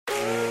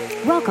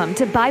Welcome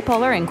to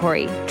Bipolar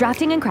Inquiry,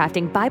 drafting and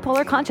crafting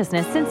bipolar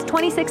consciousness since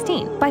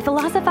 2016 by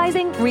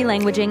philosophizing,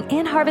 relanguaging,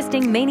 and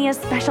harvesting Mania's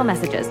special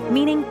messages,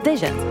 meaning,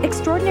 visions,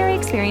 extraordinary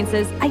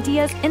experiences,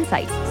 ideas,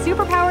 insights,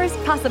 superpowers,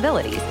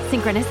 possibilities,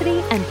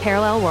 synchronicity, and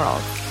parallel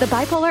worlds. The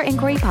Bipolar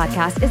Inquiry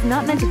podcast is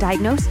not meant to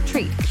diagnose,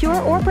 treat, cure,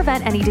 or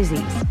prevent any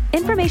disease.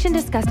 Information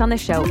discussed on the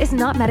show is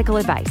not medical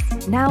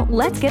advice. Now,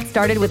 let's get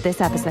started with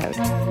this episode.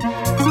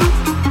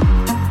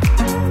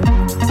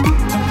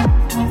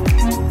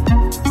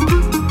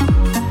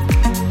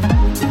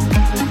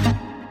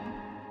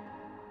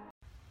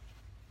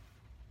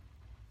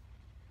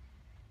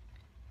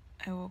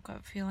 I woke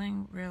up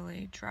feeling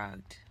really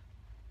drugged.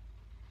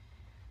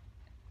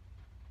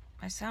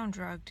 I sound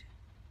drugged,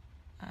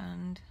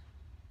 and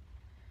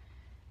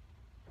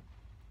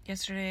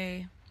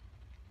yesterday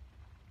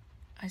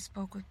I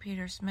spoke with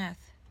Peter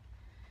Smith,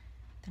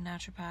 the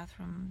naturopath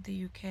from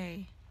the UK.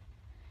 It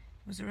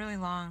was a really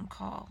long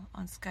call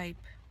on Skype,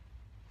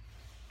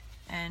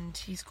 and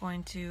he's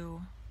going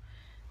to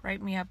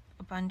write me up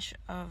a bunch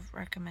of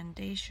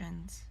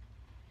recommendations.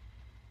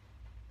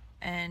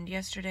 And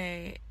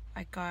yesterday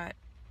I got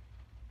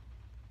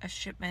a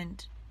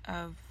shipment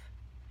of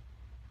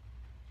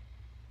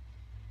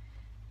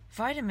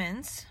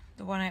vitamins,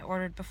 the one I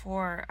ordered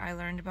before I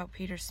learned about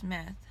Peter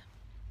Smith.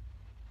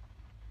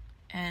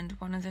 And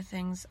one of the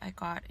things I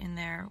got in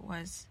there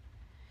was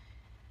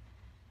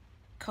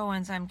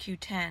coenzyme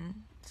Q10.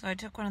 So I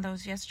took one of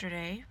those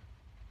yesterday.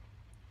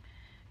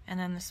 And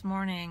then this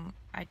morning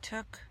I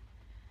took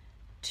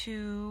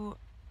two,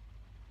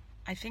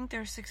 I think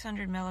they're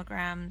 600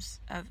 milligrams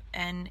of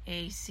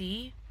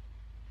NAC,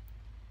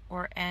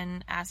 or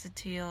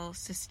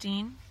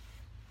N-acetylcysteine.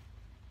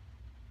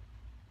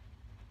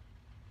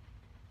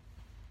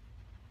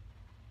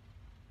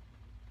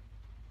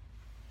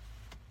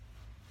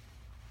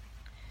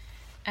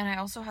 And I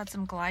also had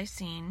some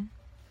glycine,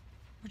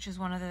 which is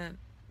one of the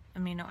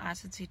amino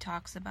acids he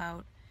talks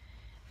about.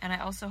 And I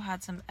also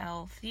had some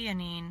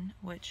L-theanine,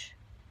 which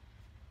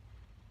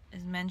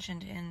is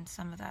mentioned in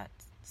some of that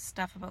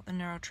stuff about the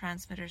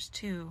neurotransmitters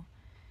too.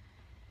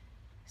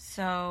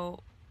 So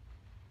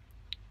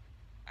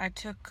I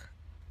took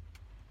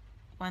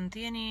one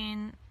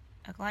theanine,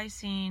 a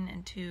glycine,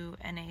 and two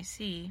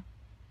NAC,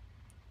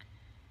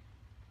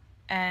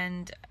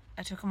 and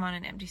I took them on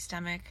an empty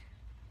stomach,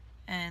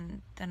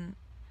 and then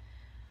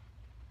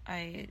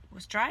I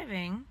was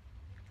driving,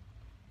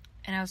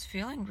 and I was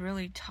feeling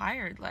really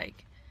tired,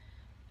 like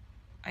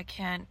I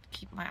can't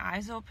keep my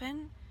eyes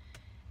open,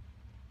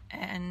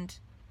 and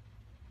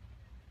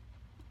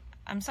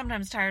I'm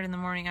sometimes tired in the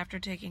morning after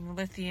taking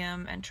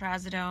lithium and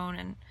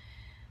trazodone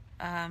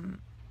and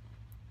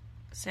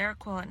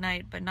Seroquel at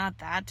night, but not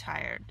that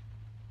tired.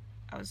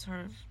 I was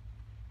sort of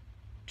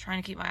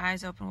trying to keep my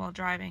eyes open while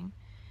driving.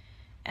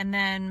 And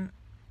then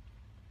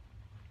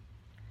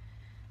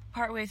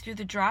partway through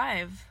the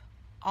drive,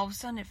 all of a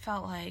sudden it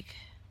felt like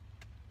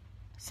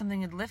something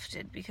had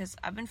lifted, because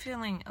I've been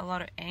feeling a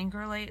lot of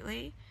anger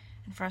lately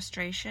and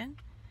frustration,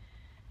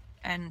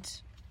 and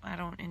I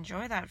don't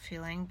enjoy that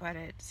feeling, but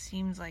it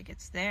seems like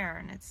it's there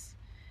and it's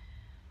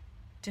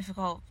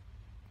difficult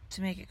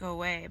to make it go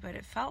away. But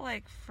it felt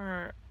like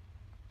for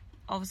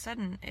all of a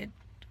sudden it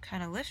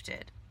kind of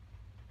lifted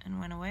and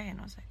went away, and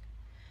I was like,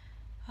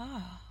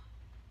 oh,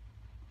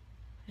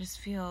 I just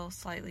feel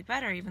slightly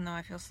better, even though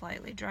I feel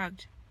slightly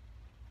drugged.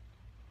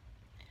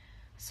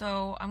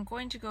 So I'm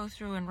going to go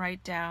through and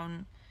write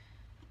down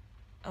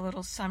a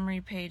little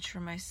summary page for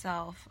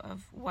myself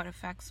of what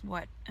affects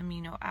what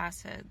amino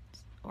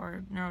acids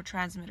or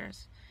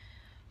neurotransmitters,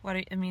 what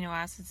amino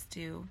acids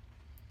do.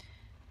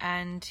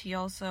 And he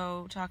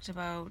also talked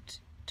about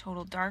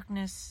total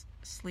darkness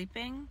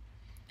sleeping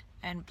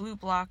and blue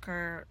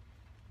blocker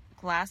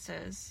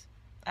glasses.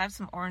 I have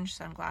some orange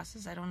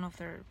sunglasses. I don't know if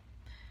they're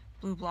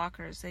blue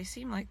blockers. They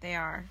seem like they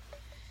are.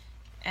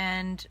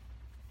 And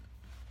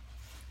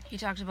he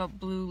talked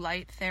about blue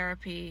light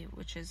therapy,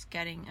 which is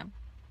getting a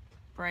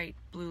bright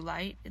blue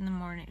light in the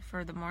morning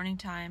for the morning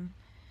time.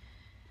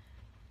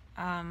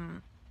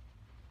 And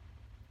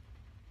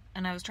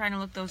I was trying to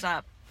look those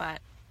up,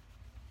 but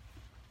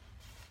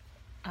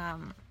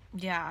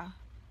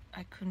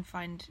I couldn't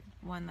find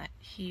one that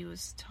he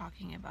was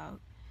talking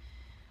about.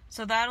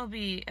 So that'll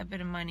be a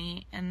bit of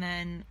money. And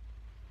then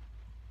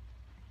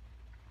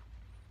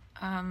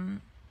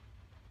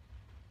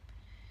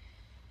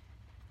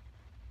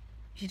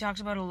he talked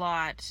about a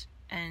lot.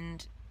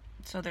 And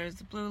so there's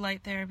the blue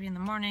light therapy in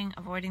the morning,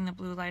 avoiding the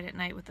blue light at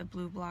night with the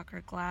blue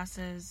blocker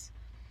glasses,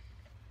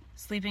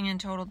 sleeping in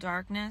total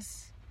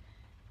darkness,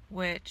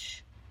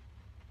 which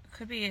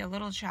could be a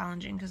little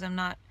challenging because I'm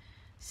not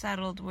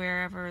settled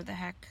wherever the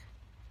heck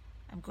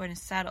I'm going to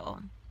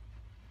settle,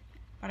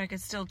 but I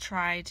could still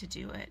try to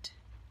do it.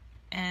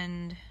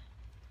 And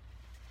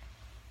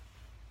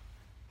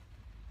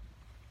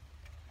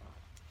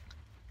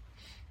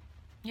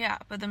yeah,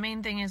 but the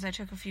main thing is I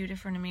took a few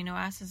different amino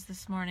acids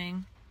this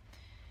morning,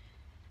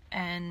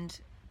 and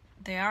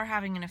they are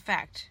having an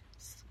effect,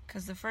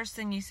 because the first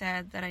thing he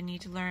said that I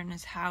need to learn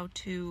is how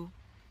to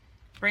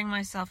bring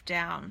myself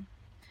down.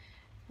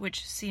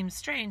 which seems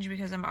strange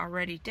because I'm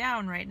already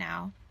down right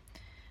now.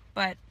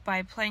 But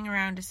by playing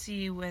around to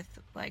see with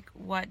like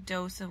what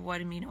dose of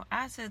what amino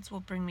acids will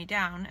bring me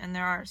down, and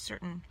there are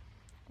certain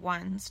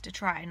ones to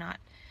try,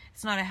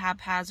 it's not a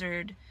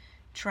haphazard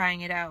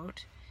trying it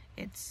out.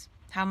 It's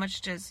how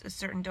much does a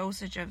certain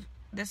dosage of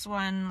this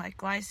one, like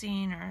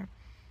glycine, or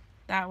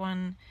that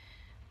one,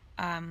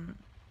 calm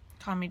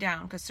me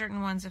down, because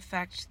certain ones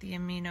affect the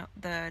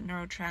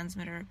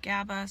neurotransmitter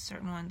GABA,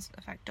 certain ones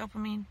affect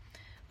dopamine,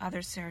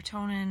 others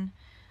serotonin,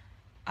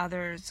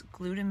 others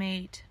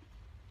glutamate.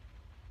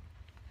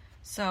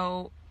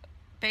 So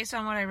based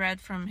on what I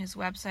read from his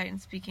website and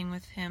speaking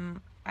with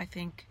him, I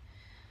think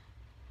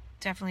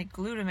definitely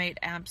glutamate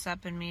amps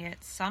up in me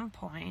at some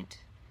point.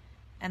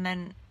 And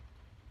then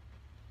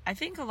I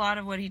think a lot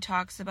of what he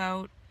talks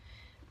about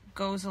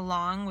goes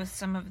along with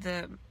some of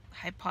the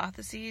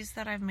hypotheses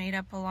that I've made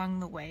up along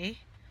the way,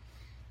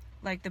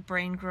 like the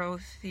brain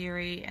growth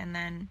theory. And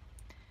then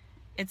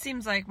it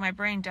seems like my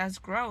brain does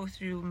grow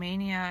through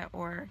mania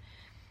or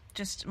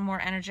just more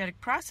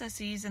energetic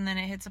processes, and then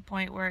it hits a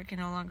point where it can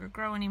no longer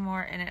grow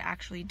anymore and it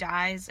actually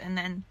dies. And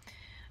then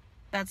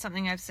that's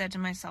something I've said to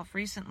myself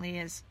recently,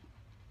 is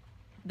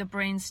the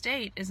brain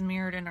state is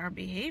mirrored in our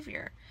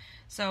behavior.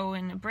 So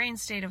in a brain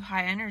state of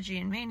high energy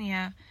and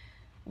mania,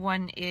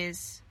 one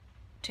is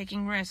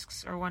taking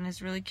risks, or one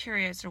is really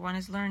curious, or one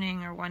is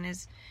learning, or one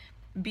is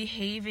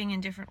behaving in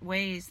different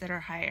ways that are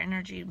high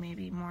energy,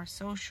 maybe more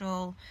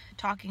social,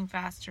 talking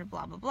faster,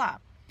 blah blah blah.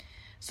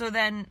 So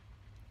then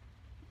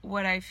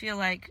what I feel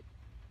like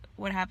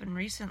what happened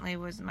recently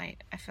was I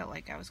felt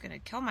like I was going to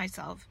kill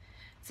myself.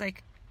 It's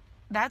like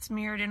that's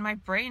mirrored in my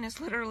brain is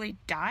literally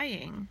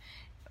dying,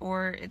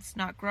 or it's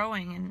not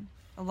growing. And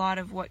a lot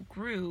of what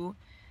grew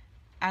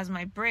as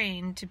my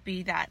brain to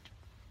be that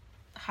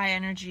high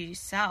energy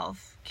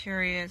self,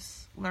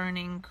 curious,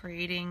 learning,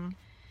 creating,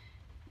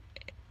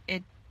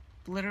 it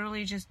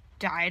literally just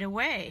died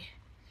away.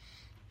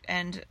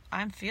 And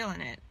I'm feeling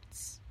it.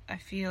 I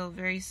feel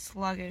very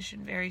sluggish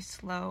and very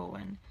slow,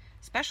 and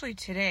especially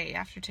today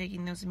after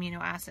taking those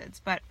amino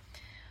acids. But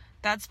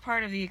that's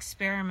part of the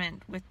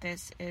experiment with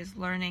this, is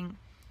learning,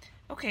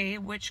 okay,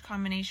 which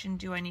combination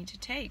do I need to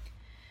take?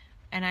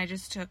 And I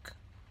just took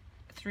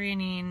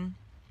threonine,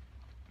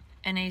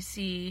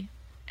 NAC,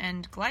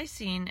 and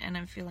glycine, and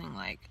I'm feeling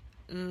like,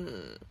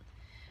 ugh.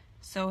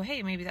 So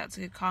hey, maybe that's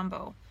a good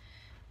combo.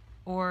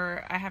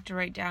 Or I have to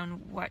write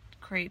down what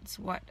creates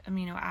what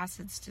amino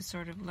acids to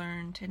sort of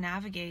learn to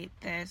navigate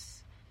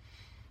this.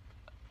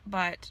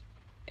 But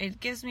it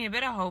gives me a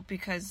bit of hope,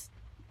 because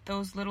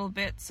those little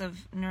bits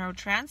of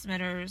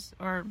neurotransmitters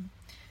or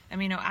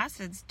amino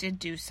acids did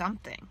do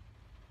something.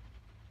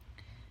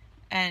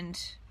 And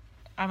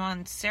I'm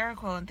on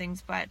Seroquel and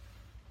things, but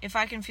if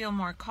I can feel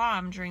more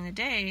calm during the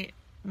day,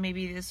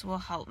 maybe this will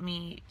help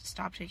me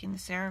stop taking the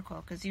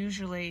Seroquel, because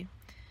usually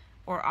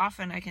or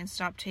often I can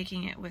stop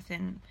taking it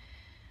within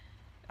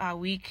a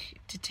week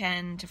to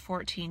 10 to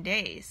 14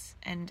 days.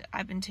 And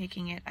I've been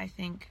taking it, I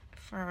think,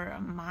 for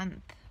a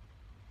month.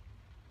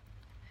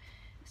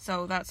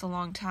 So that's a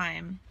long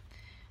time.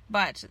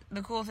 But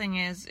the cool thing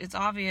is, it's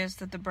obvious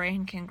that the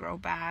brain can grow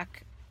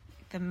back,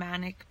 the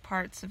manic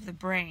parts of the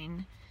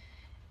brain,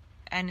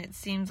 and it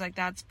seems like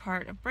that's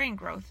part of brain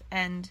growth.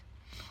 And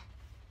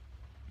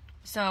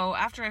so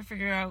after I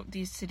figure out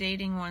these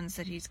sedating ones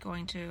that he's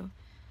going to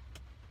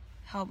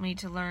help me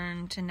to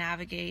learn to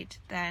navigate,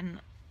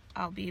 then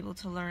I'll be able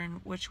to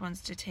learn which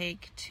ones to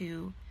take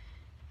to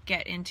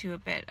get into a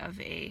bit of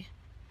a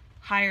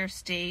higher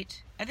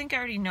state. I think I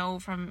already know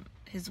from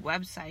his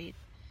website,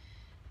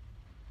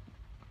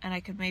 and I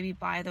could maybe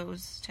buy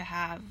those to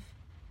have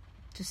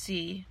to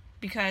see,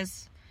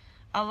 because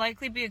I'll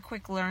likely be a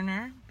quick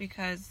learner,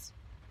 because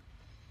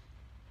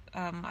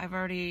I've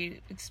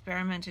already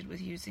experimented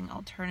with using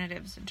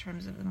alternatives in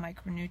terms of the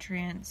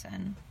micronutrients.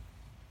 And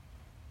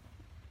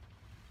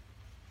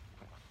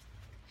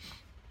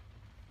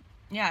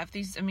yeah, if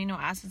these amino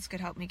acids could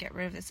help me get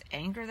rid of this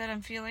anger that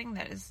I'm feeling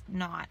that is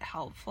not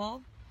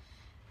helpful,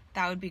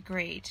 that would be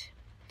great.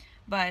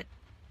 But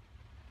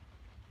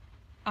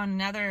on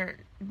another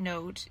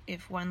note,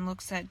 if one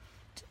looks at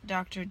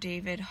Dr.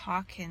 David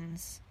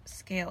Hawkins'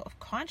 scale of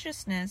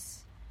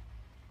consciousness,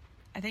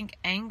 I think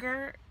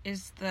anger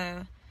is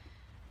the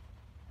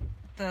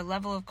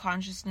level of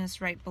consciousness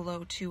right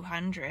below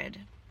 200.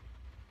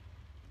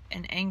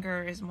 And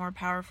anger is more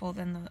powerful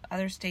than the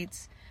other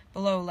states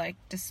below, like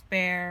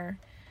despair,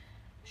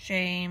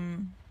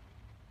 shame,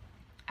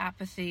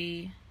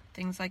 apathy,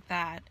 things like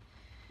that.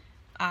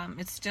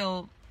 It's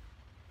still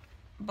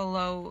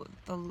below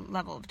the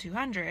level of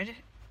 200,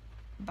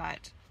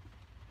 but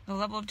the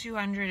level of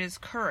 200 is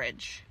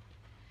courage.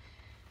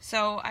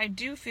 So I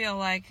do feel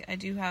like I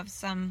do have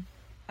some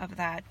of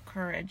that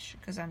courage,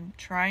 because I'm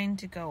trying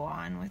to go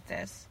on with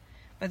this,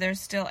 but there's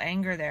still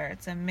anger there.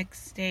 It's a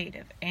mixed state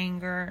of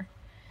anger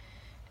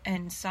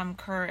and some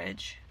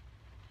courage.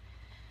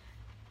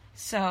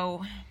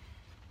 So,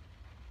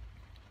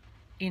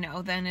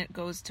 then it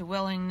goes to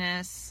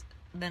willingness,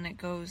 then it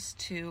goes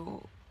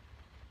to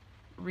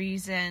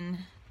reason,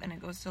 then it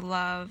goes to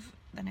love,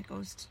 then it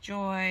goes to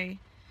joy.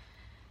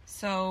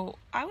 So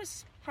I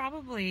was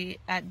probably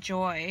at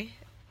joy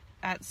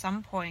at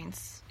some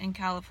points in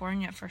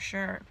California for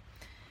sure.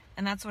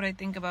 And that's what I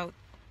think about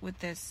with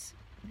this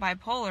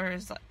bipolar,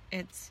 is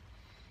it's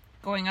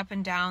going up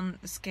and down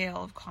the scale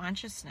of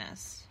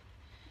consciousness.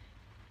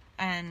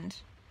 And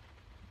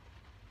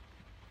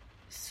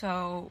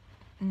so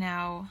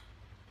now,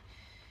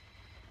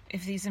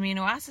 if these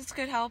amino acids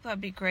could help,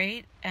 that'd be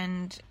great.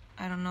 And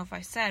I don't know if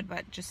I said,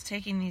 but just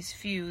taking these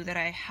few that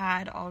I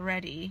had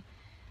already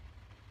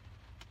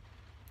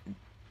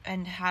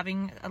and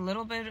having a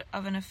little bit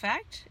of an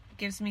effect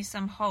gives me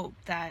some hope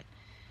that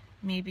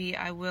maybe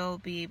I will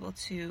be able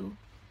to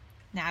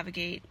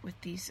navigate with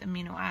these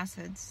amino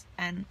acids.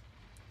 And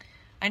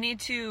I need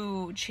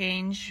to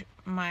change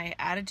my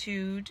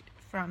attitude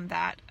from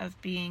that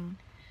of being,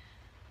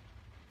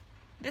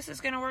 this is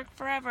going to work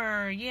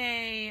forever,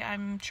 yay,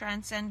 I'm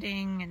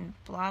transcending and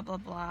blah, blah,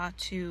 blah,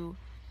 to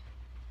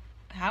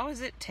how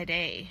is it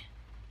today?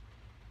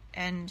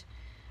 And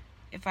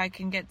if I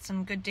can get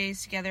some good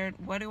days together,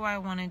 what do I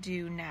want to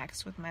do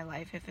next with my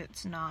life if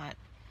it's not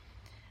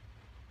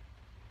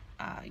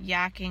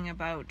yakking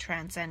about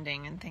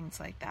transcending and things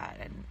like that,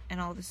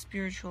 and all the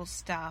spiritual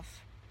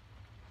stuff.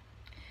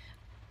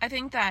 I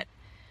think that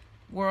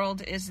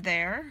world is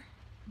there,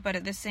 but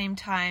at the same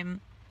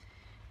time,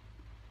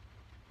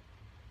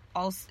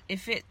 also,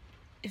 if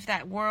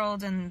that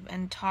world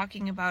and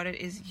talking about it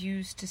is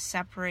used to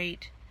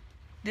separate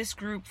this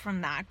group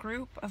from that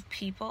group of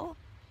people,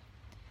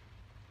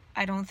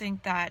 I don't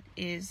think that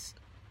is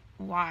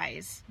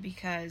wise,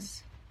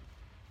 because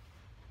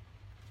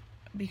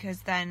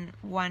then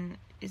one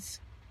is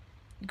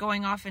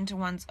going off into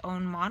one's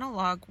own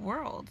monologue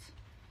world.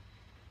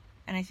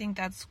 And I think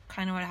that's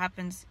kind of what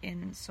happens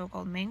in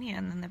so-called mania,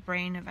 and then the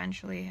brain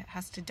eventually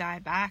has to die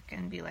back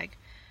and be like,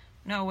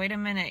 no, wait a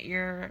minute,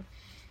 you're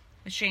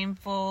a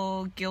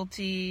shameful,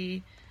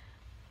 guilty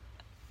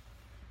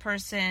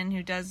person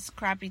who does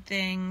crappy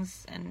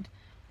things and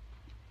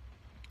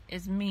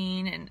is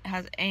mean and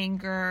has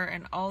anger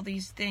and all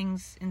these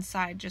things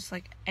inside, just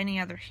like any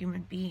other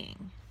human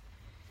being.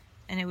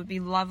 And it would be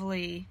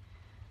lovely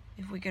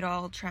if we could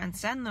all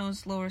transcend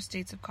those lower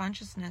states of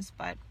consciousness,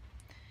 but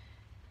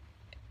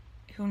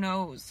who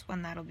knows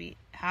when that'll be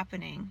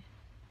happening.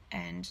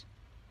 And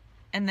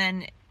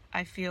then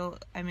I feel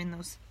I'm in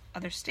those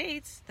other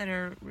states that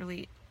are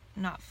really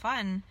not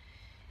fun,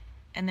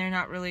 and they're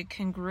not really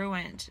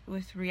congruent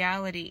with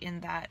reality,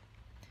 in that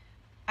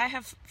I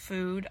have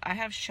food, I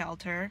have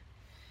shelter,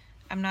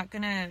 I'm not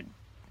gonna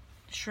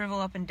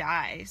shrivel up and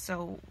die.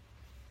 So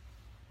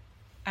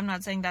I'm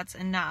not saying that's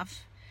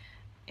enough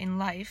in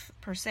life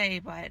per se,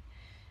 but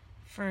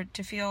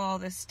to feel all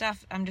this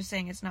stuff, I'm just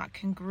saying it's not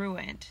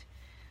congruent.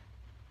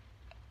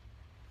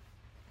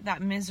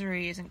 That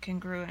misery isn't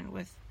congruent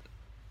with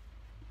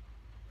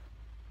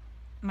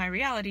my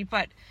reality,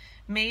 but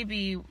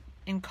maybe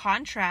in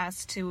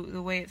contrast to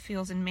the way it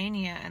feels in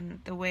mania and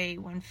the way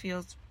one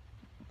feels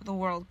the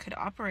world could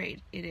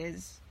operate, it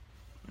is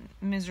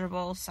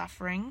miserable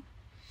suffering.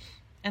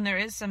 And there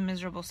is some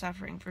miserable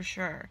suffering for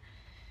sure.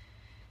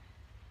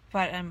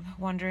 But I'm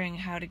wondering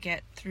how to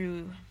get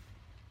through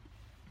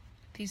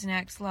these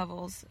next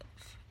levels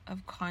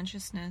of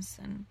consciousness.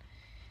 And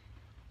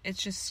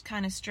it's just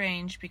kind of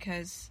strange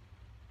because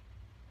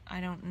I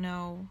don't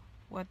know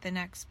what the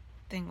next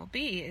thing will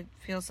be. It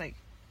feels like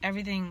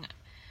everything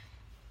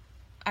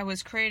I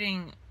was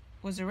creating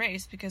was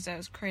erased because I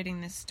was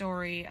creating this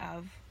story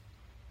of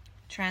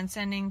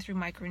transcending through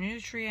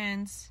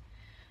micronutrients.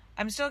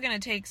 I'm still going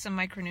to take some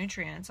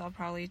micronutrients. I'll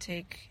probably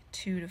take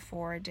 2 to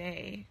 4 a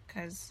day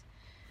because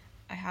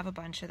I have a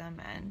bunch of them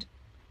and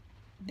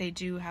they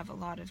do have a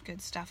lot of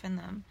good stuff in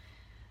them.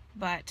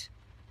 But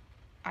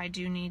I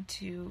do need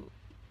to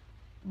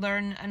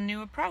learn a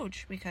new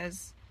approach,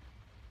 because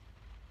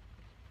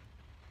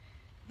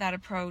that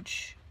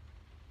approach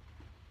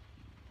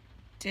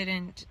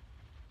didn't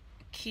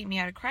keep me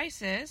out of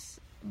crisis,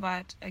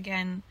 but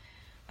again,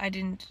 I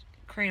didn't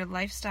create a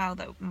lifestyle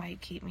that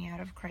might keep me out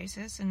of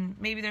crisis, and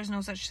maybe there's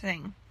no such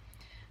thing.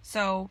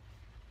 So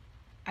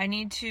I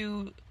need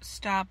to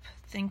stop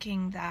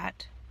thinking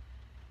that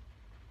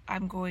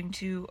I'm going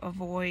to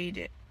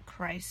avoid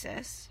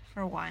crisis,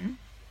 for one.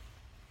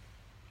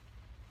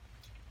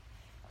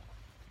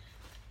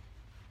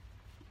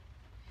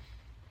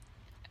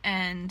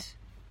 And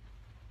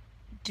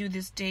do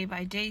this day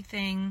by day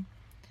thing.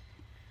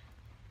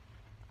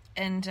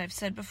 And I've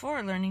said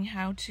before, learning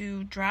how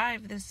to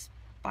drive this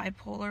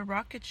bipolar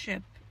rocket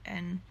ship.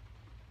 And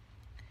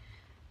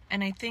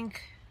I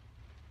think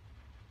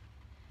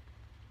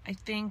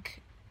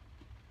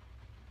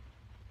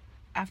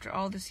after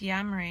all this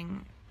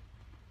yammering,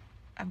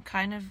 I'm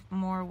kind of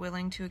more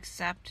willing to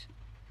accept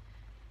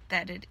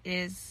that it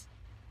is,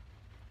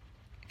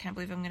 I can't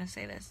believe I'm going to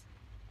say this,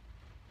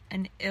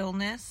 an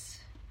illness.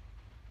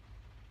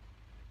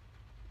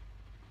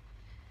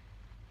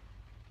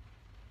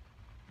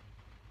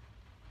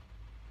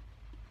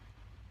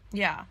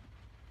 Yeah.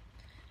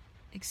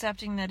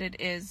 Accepting that it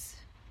is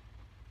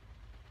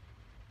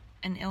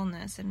an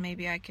illness, and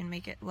maybe I can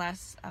make it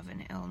less of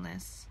an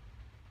illness.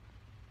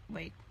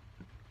 Wait,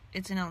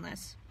 it's an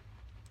illness.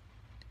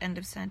 End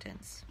of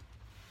sentence.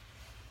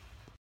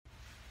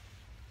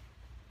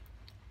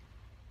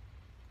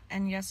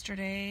 And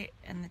yesterday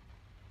and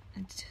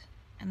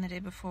the day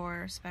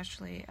before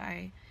especially,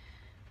 I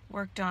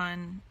worked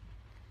on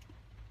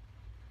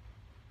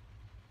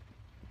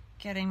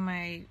getting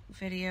my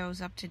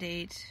videos up to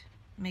date,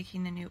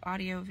 making the new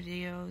audio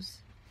videos,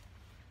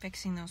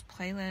 fixing those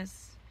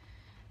playlists,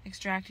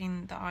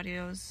 extracting the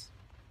audios,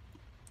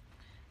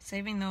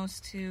 saving those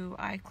to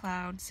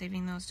iCloud,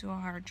 saving those to a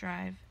hard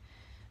drive,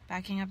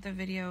 backing up the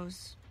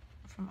videos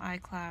from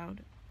iCloud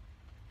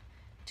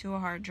to a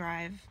hard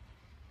drive.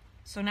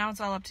 So now it's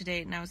all up to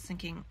date, and I was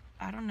thinking,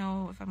 I don't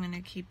know if I'm going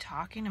to keep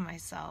talking to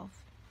myself.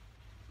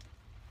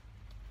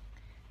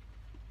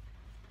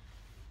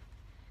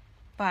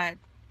 But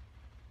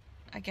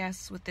I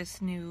guess with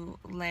this new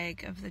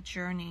leg of the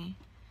journey,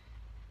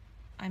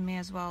 I may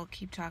as well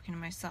keep talking to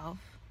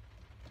myself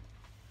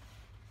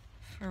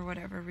for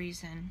whatever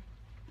reason.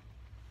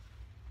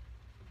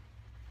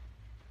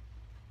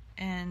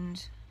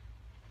 And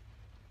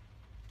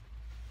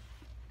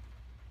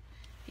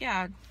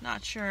yeah,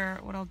 not sure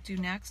what I'll do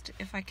next.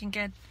 If I can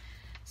get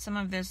some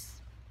of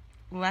this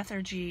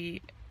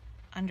lethargy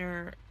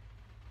under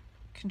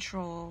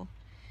control,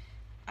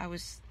 I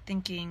was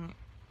thinking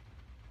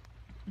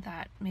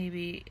that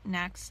maybe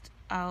next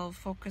I'll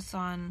focus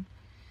on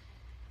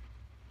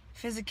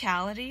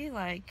physicality,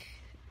 like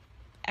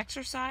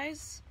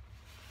exercise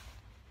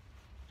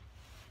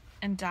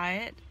and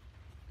diet,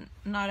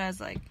 not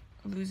as like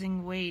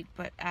losing weight,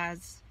 but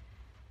as,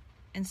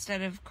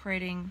 instead of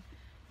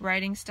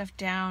writing stuff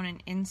down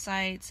and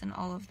insights and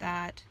all of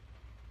that,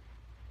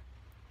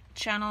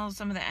 channel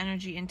some of the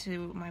energy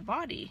into my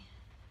body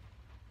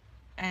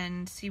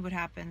and see what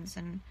happens,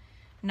 and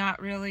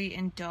not really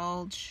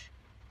indulge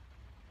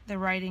the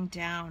writing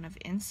down of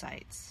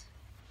insights.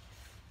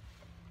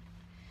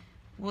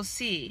 We'll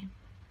see,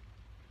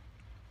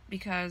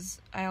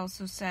 because I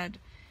also said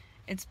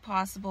it's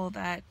possible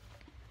that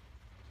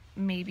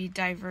maybe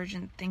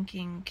divergent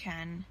thinking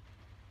can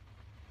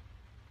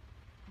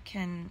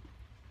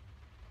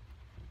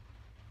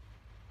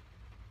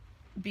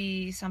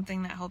be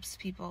something that helps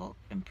people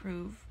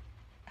improve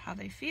how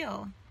they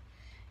feel,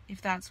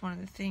 if that's one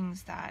of the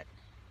things that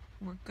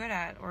we're good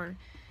at, or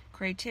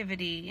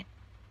creativity.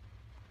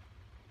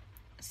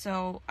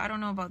 So I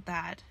don't know about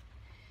that,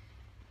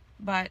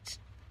 but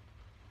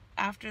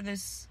after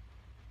this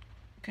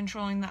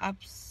controlling the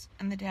ups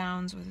and the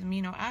downs with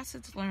amino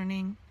acids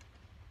learning,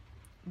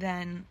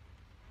 then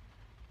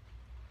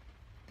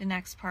the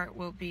next part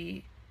will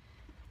be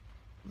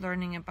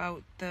learning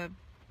about the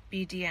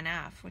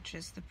BDNF, which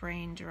is the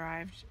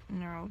brain-derived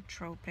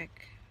neurotrophic,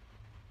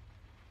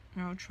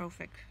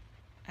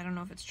 I don't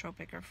know if it's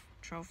tropic or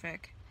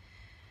trophic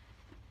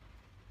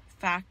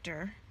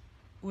factor,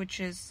 which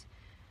is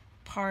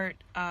part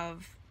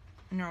of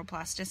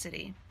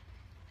neuroplasticity.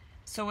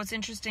 So what's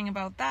interesting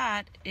about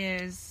that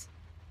is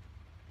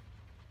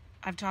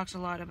I've talked a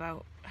lot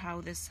about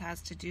how this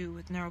has to do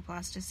with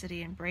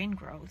neuroplasticity and brain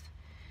growth.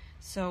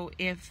 So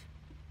if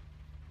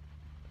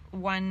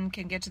one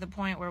can get to the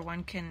point where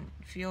one can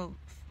feel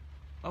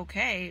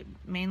okay,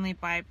 mainly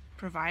by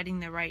providing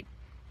the right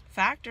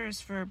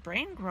factors for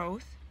brain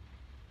growth,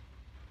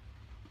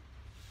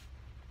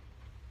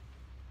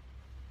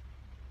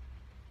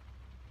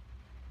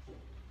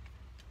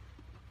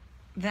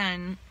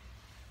 then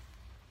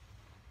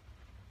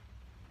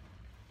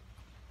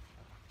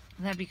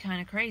that'd be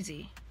kind of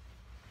crazy.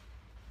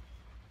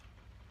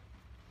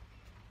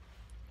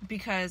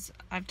 Because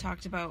I've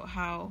talked about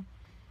how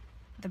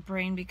the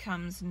brain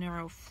becomes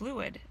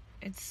neurofluid.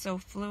 It's so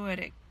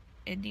fluid,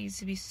 it needs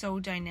to be so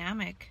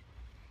dynamic.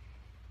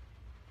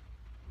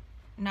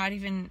 Not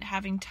even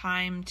having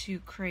time to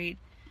create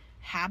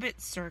habit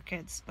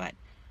circuits, but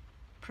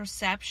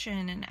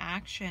perception and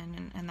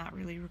action, and that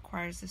really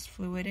requires this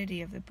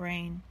fluidity of the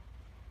brain.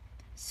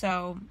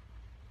 So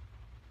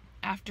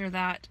after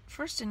that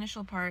first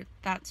initial part,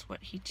 that's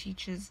what he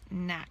teaches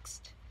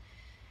next.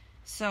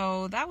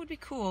 So that would be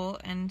cool,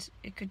 and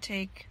it could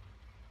take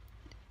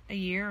a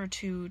year or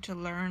two to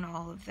learn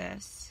all of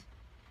this.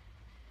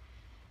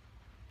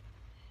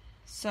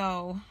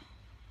 So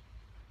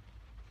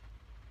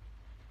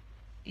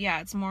yeah,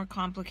 it's more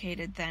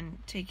complicated than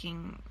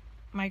taking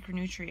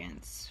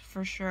micronutrients,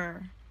 for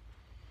sure.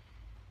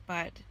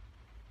 But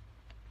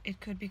it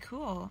could be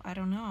cool. I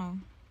don't know.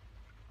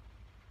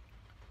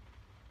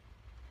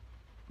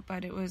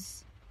 But it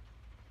was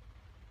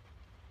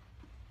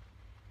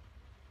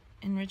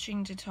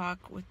enriching to talk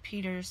with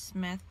Peter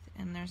Smith,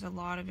 and there's a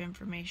lot of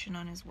information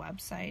on his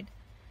website.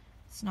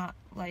 It's not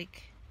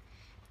like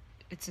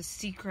it's a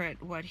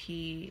secret what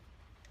he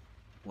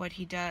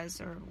does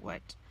or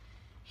what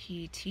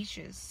he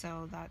teaches,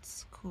 so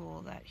that's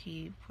cool that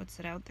he puts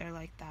it out there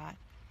like that.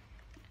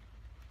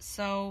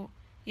 So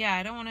yeah,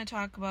 I don't want to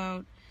talk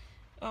about,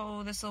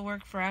 oh, this will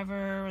work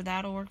forever or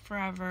that'll work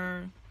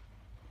forever.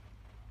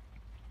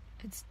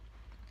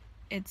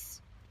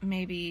 It's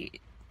maybe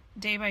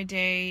day by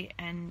day,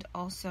 and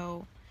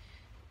also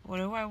what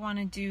do I want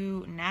to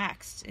do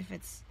next if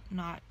it's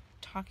not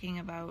talking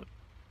about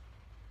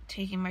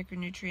taking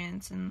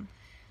micronutrients and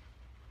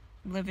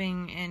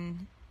living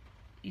in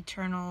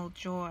eternal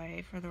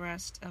joy for the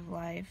rest of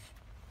life.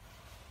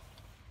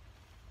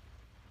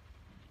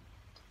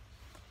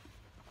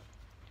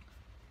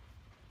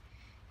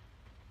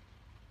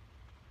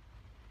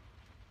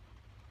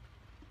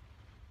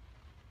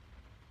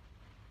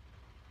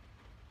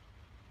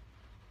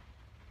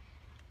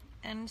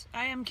 And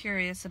I am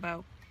curious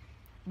about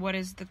what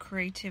is the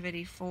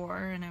creativity for,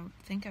 and I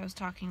think I was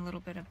talking a little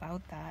bit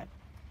about that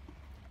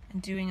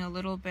and doing a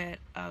little bit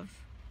of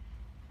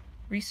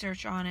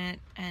research on it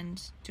and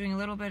doing a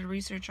little bit of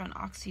research on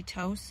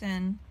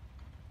oxytocin.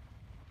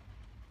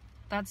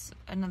 That's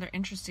another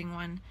interesting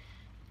one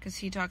because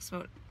he talks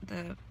about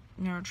the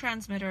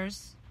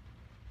neurotransmitters.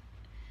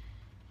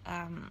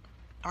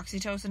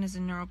 Oxytocin is a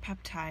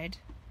neuropeptide,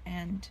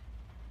 and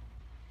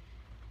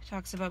he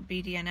talks about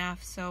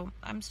BDNF, so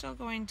I'm still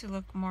going to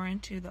look more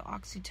into the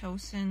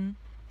oxytocin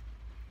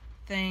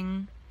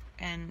thing,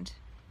 and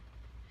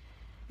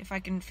if I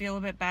can feel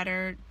a bit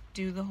better,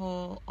 do the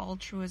whole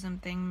altruism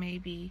thing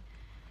maybe.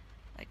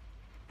 Like,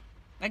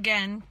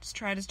 again, just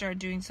try to start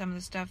doing some of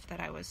the stuff that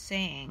I was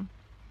saying,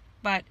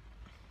 but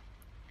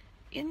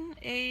in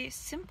a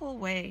simple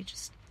way,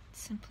 just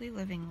simply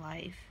living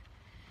life.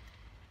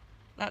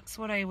 That's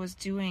what I was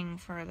doing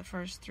for the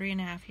first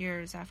 3.5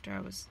 years after I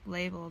was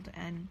labeled,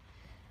 and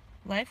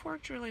life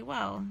worked really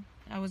well.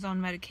 I was on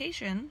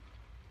medication,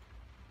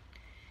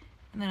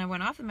 and then I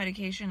went off the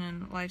medication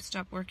and life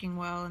stopped working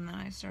well, and then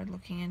I started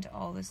looking into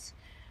all this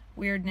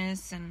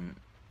weirdness, and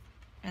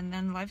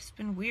then life's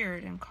been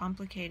weird and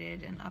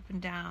complicated and up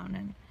and down,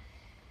 and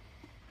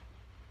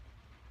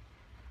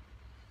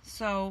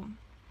so,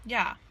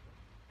 yeah.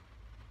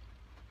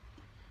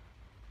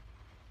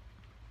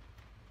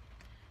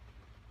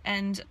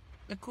 And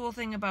the cool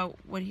thing about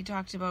what he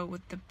talked about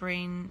with the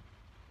brain-derived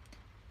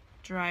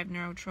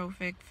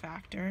neurotrophic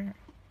factor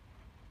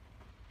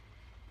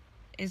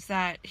is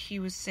that he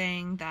was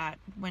saying that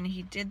when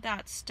he did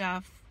that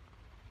stuff,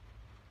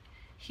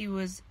 he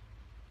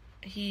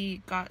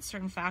got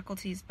certain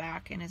faculties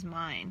back in his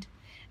mind.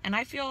 And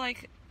I feel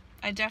like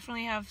I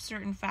definitely have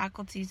certain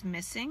faculties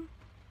missing.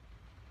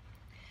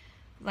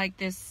 Like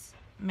this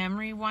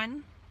memory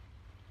one.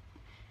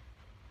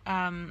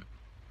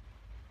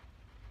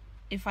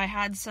 If I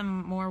had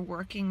some more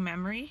working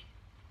memory,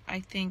 I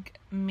think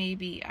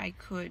maybe I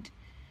could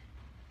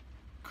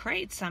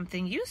create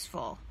something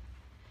useful.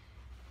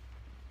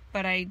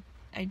 But I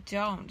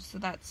don't, so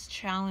that's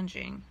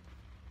challenging.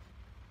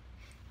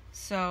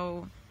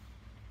 So,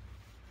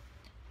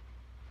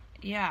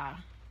 yeah,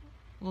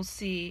 we'll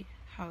see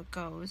how it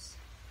goes.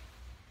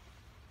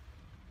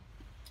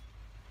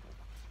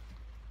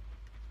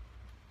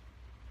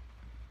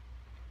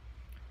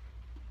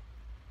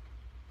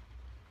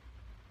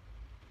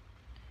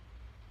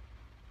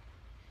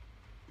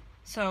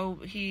 So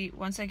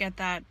once I get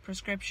that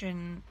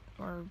prescription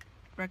or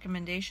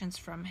recommendations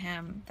from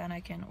him, then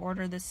I can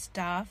order this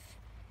stuff,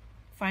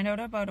 find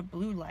out about a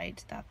blue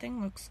light. That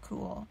thing looks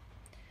cool.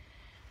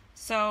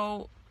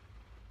 So,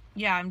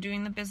 yeah, I'm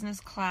doing the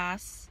business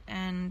class,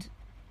 and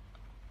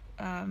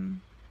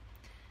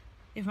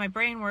if my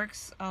brain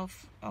works, I'll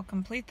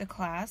complete the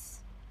class.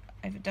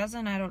 If it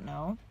doesn't, I don't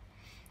know.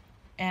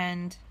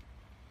 And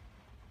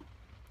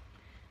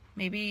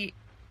maybe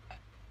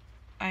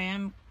I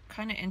am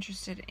kind of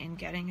interested in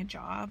getting a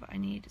job. I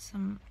need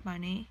some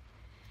money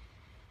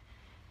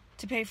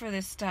to pay for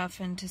this stuff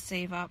and to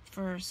save up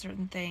for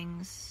certain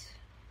things.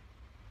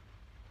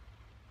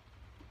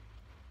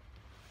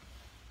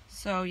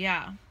 So,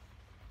 yeah.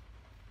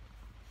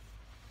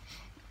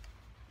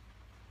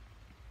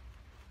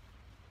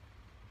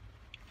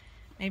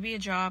 Maybe a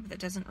job that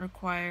doesn't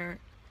require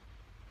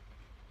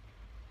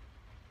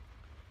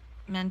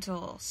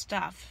mental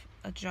stuff.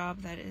 A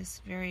job that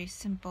is very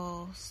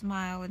simple,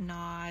 smile and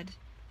nod,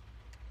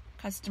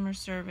 customer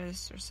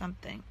service or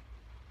something.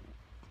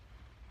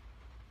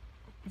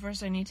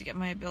 First, I need to get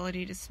my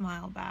ability to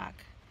smile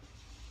back.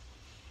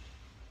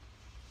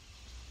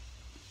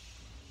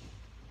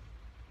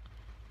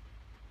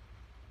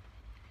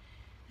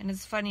 And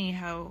it's funny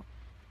how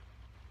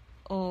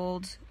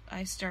old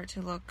I start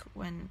to look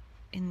when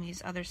in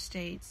these other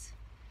states.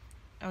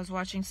 I was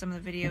watching some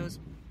of the videos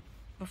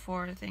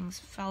before things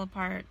fell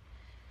apart,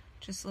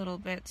 just little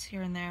bits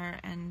here and there,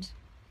 and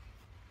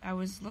I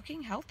was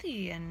looking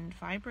healthy and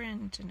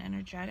vibrant and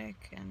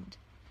energetic, and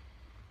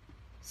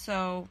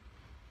so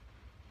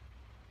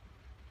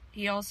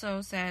Peter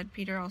also said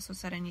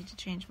I need to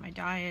change my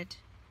diet.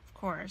 Of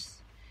course,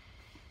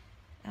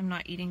 I'm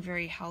not eating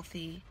very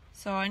healthy,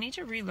 so I need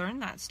to relearn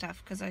that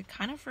stuff because I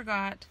kind of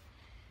forgot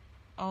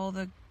all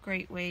the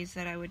great ways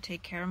that I would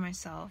take care of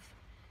myself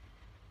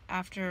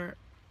after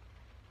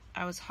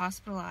I was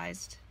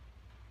hospitalized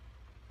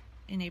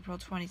in April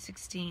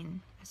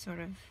 2016. I sort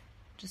of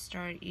just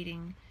started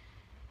eating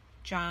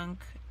junk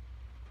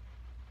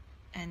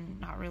and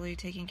not really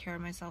taking care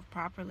of myself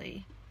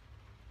properly.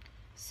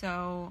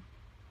 So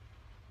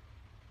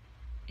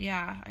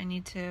yeah, I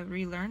need to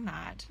relearn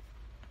that.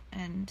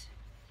 And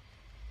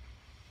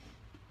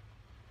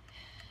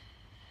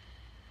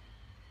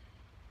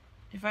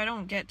if I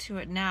don't get to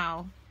it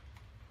now,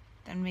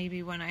 then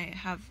maybe when I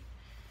have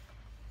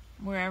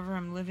wherever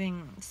I'm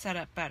living set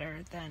up better,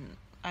 then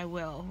I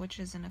will, which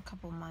is in a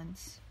couple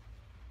months.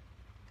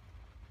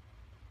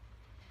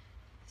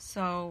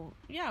 So,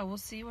 yeah, we'll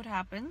see what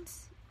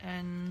happens.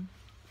 And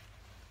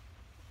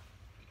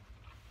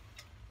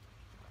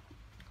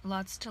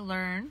lots to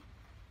learn.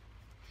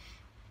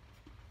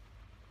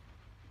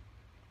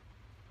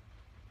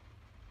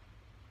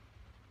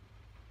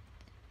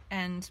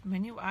 And my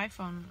new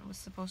iPhone was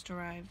supposed to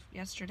arrive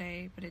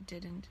yesterday, but it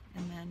didn't.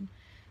 And then,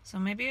 so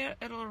maybe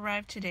it'll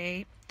arrive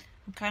today.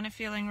 I'm kind of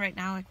feeling right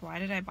now like, why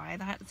did I buy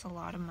that? It's a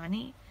lot of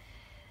money.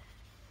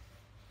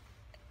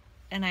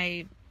 And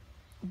I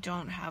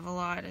don't have a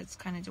lot. It's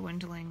kind of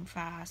dwindling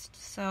fast.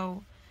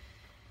 So,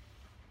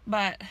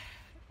 but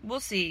we'll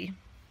see.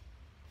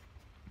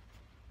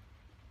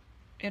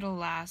 It'll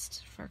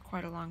last for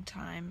quite a long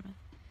time.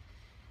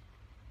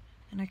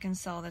 And I can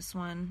sell this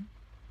one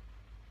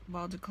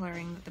while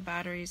declaring that the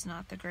battery is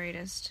not the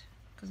greatest,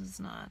 because it's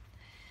not.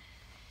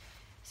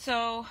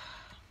 So,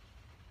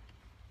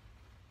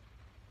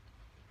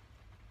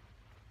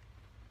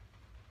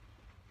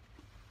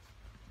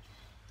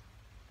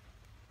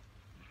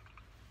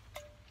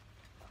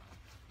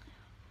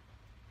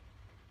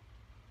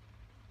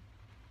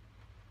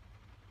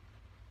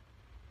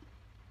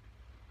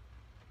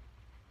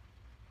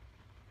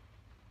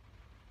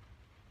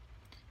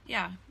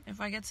 yeah, if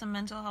I get some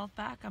mental health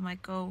back, I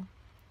might go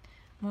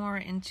more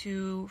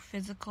into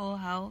physical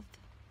health.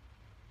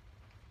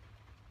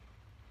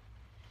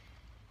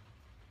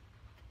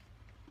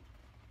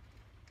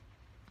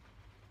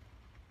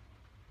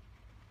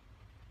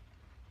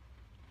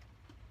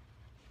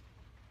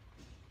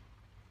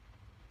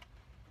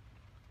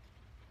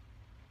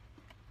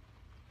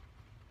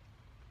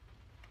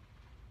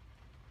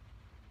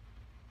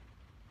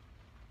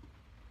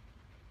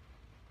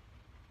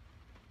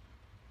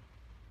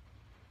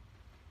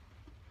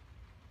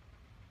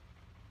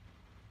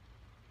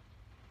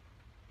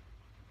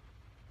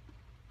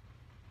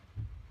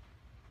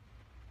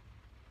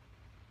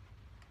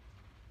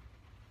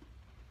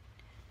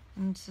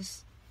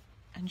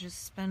 And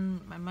just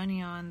spend my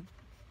money on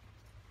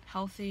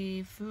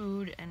healthy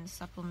food and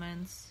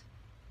supplements,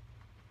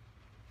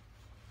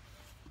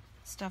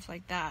 stuff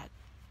like that.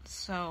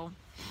 So,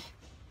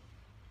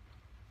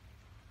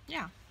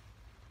 yeah.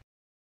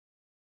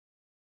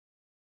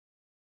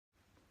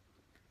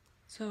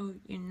 So,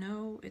 you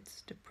know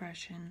it's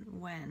depression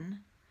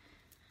when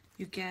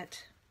you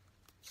get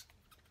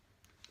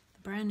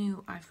the brand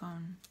new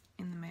iPhone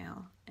in the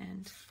mail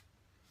and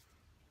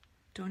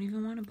don't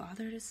even want to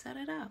bother to set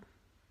it up.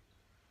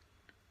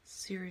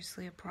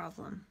 Seriously a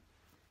problem.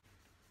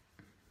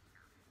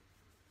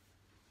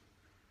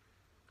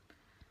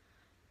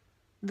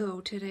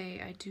 Though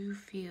today I do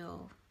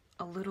feel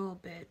a little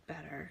bit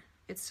better.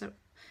 It's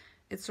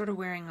sort of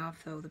wearing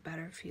off though, the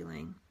better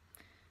feeling.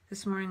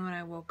 This morning when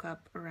I woke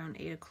up around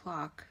 8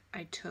 o'clock,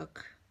 I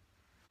took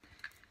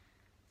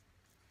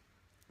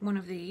one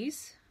of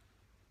these.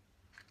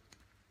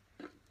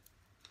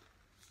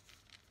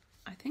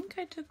 I think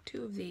I took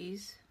 2 of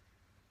these.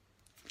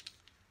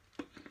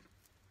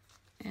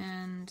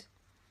 And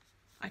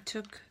I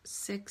took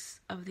 6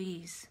 of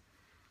these.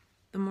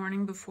 The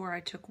morning before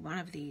I took 1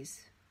 of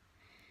these.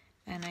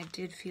 And I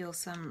did feel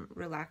some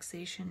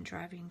relaxation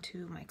driving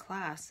to my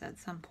class at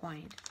some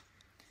point.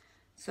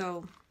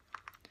 So,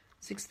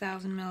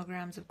 6,000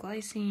 milligrams of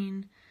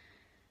glycine,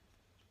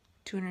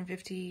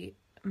 250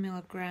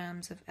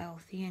 milligrams of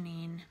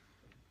L-theanine,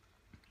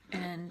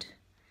 and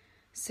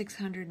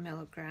 600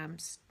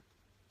 milligrams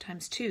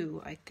times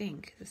 2, I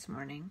think, this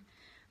morning,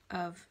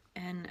 of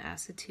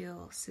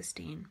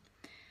N-acetylcysteine.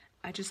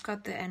 I just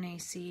got the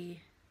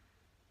NAC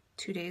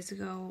 2 days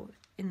ago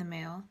in the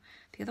mail.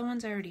 The other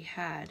ones I already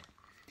had,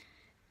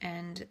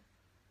 and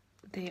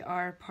they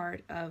are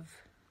part of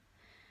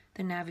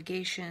the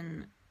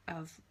navigation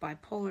of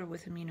bipolar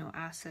with amino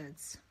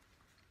acids.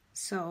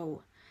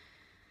 So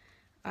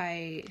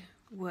I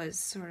was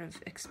sort of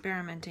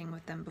experimenting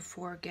with them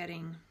before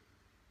getting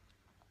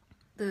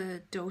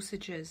the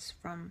dosages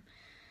from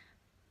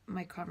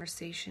my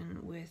conversation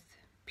with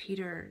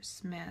Peter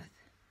Smith.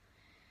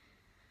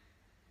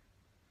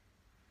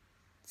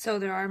 So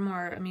there are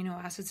more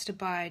amino acids to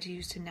buy to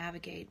use to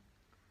navigate.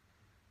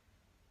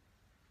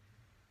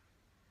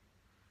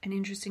 And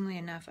interestingly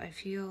enough, I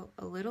feel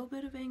a little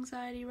bit of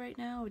anxiety right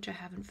now, which I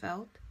haven't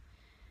felt.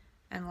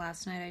 And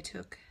last night I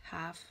took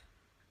half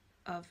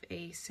of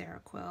a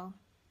Seroquel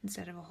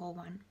instead of a whole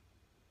one.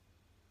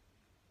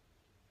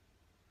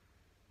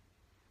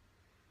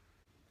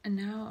 And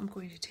now I'm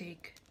going to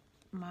take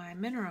my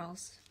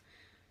minerals.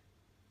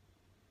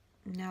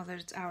 Now that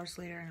it's hours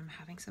later and I'm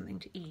having something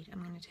to eat,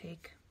 I'm going to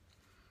take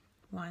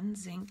 1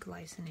 zinc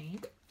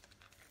glycinate.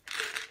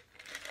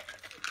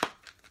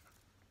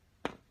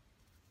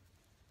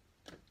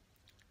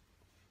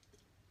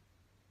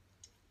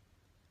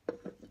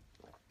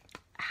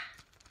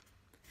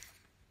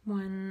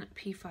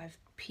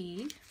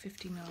 P5P,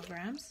 50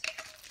 milligrams.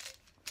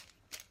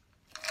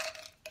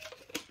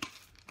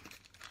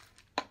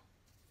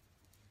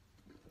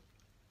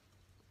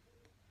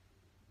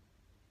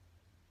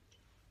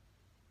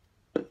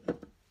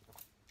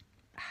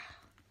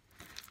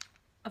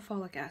 A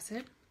folic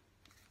acid.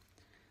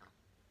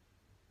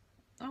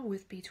 Oh,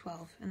 with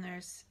B12, and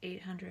there's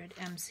 800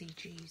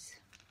 mcgs.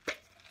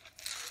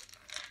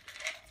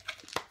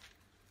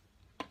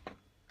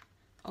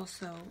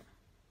 Also,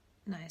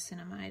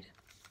 niacinamide.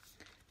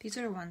 These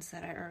are ones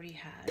that I already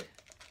had.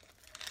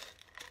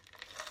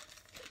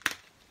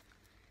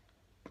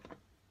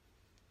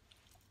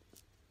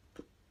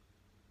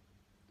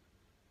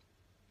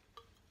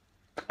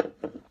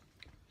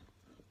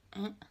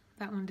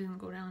 That one didn't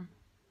go down.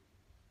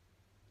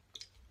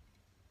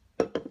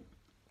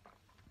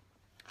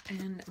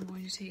 And I'm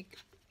going to take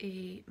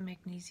a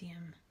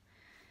magnesium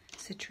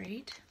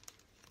citrate.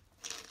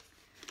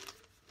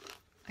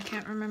 I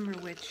can't remember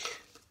which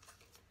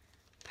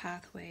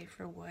pathway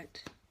for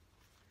what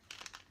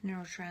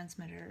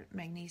neurotransmitter.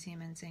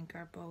 Magnesium and zinc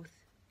are both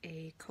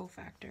a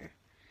cofactor,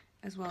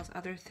 as well as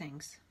other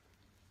things.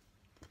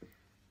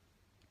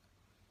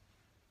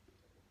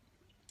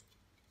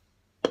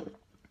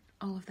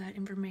 All of that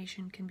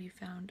information can be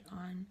found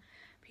on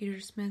Peter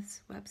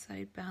Smith's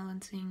website,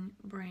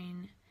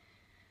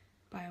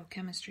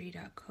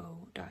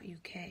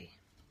 balancingbrainbiochemistry.co.uk.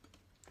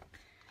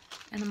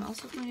 And I'm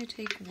also going to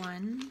take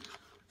one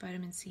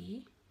vitamin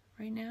C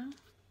right now,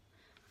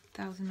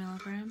 1,000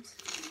 milligrams,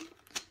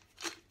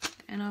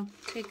 and I'll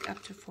take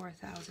up to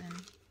 4,000.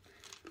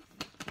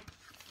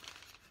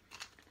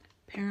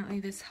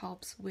 Apparently this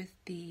helps with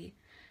the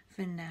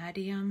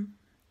vanadium,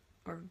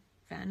 or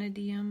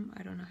vanadium,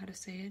 I don't know how to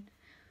say it,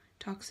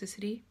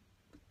 toxicity,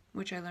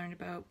 which I learned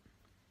about,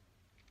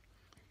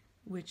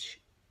 which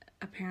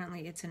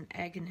apparently it's an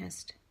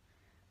agonist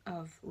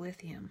of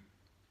lithium,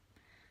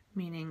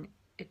 meaning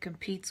it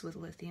competes with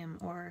lithium,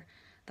 or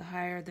the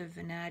higher the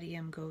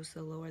vanadium goes,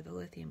 the lower the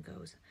lithium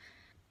goes.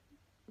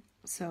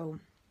 So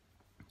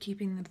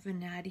keeping the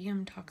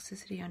vanadium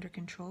toxicity under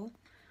control,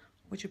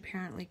 which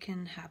apparently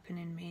can happen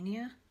in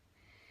mania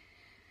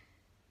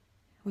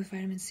with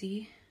vitamin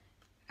C,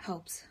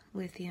 helps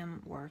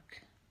lithium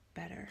work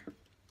better.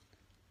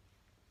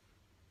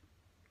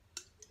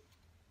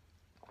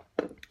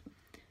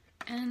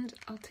 And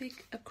I'll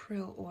take a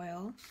krill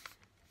oil.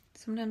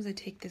 Sometimes I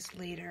take this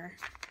later.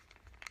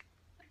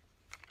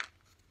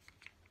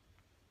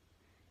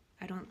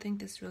 I don't think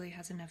this really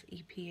has enough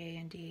EPA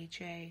and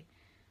DHA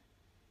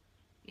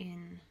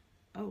in...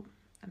 Oh,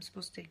 I'm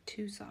supposed to take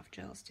 2 soft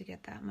gels to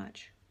get that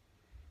much.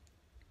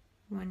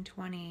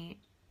 120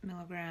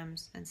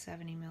 milligrams and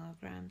 70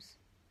 milligrams.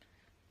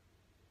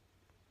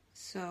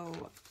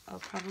 So I'll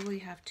probably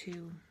have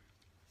to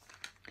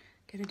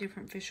get a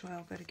different fish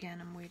oil, but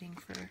again, I'm waiting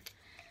for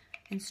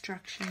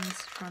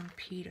instructions from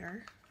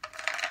Peter.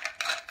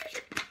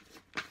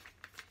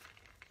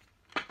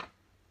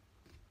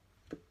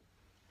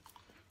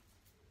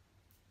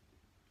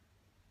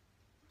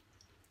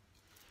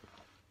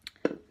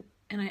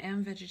 And I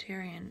am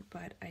vegetarian,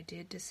 but I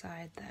did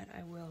decide that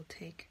I will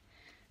take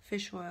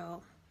fish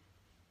oil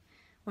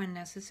when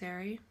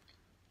necessary,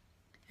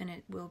 and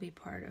it will be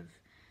part of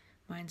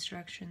my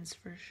instructions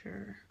for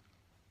sure.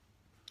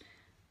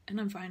 And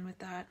I'm fine with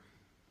that,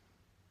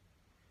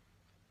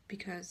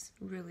 because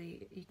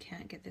really you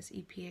can't get this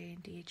EPA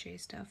and DHA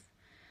stuff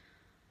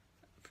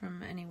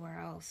from anywhere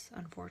else,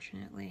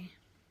 unfortunately.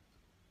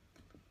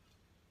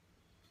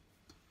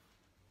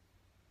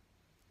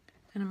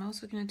 And I'm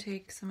also going to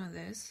take some of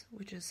this,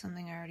 which is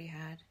something I already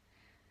had.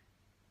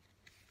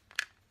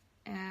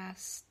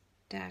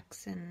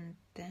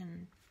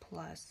 Astaxanthin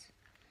Plus.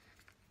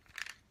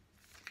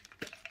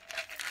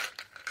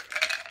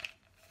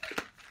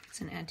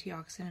 It's an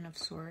antioxidant of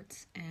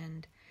sorts,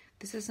 and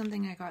this is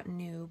something I got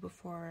new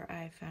before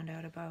I found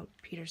out about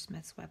Peter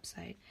Smith's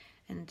website.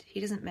 And he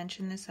doesn't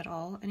mention this at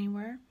all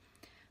anywhere,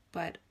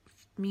 but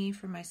me,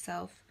 for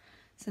myself,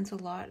 since a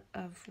lot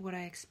of what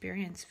I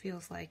experience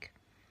feels like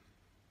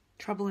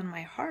trouble in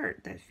my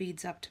heart that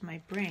feeds up to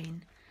my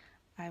brain,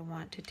 I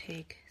want to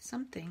take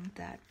something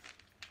that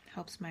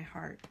helps my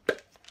heart.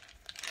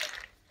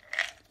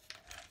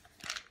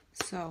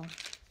 So,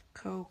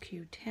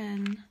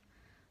 CoQ10,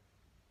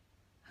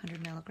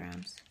 100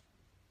 milligrams.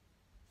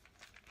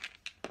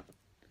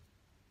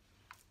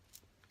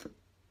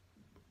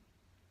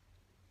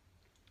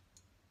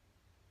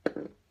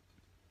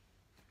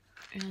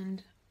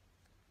 And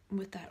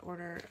with that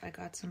order, I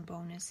got some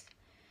bonus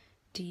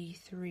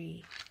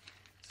D3.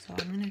 So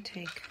I'm going to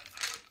take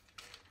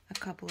a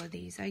couple of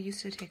these. I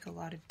used to take a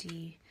lot of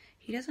D.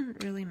 He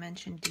doesn't really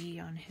mention D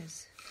on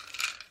his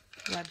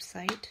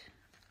website,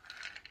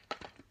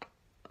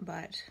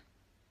 but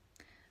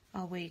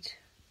I'll wait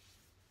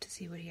to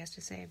see what he has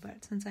to say.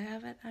 But since I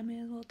have it, I may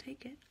as well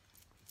take it.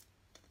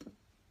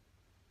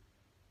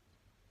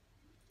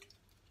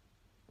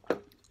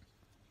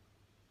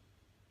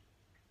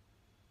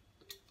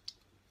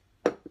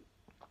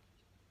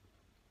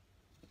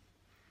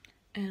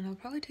 And I'll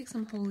probably take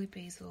some holy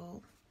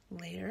basil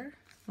later,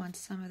 once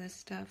some of this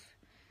stuff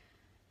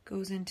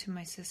goes into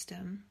my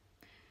system.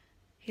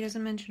 He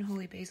doesn't mention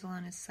holy basil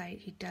on his site.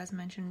 He does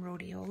mention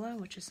rhodiola,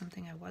 which is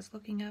something I was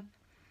looking up,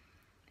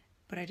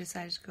 but I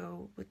decided to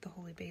go with the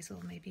holy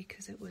basil maybe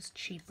because it was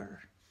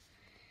cheaper.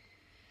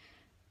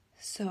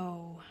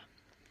 So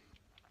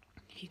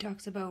he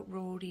talks about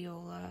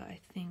rhodiola, I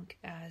think,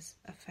 as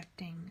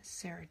affecting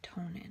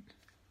serotonin.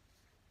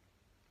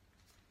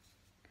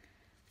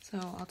 So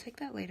I'll take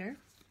that later,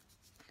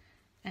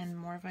 and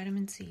more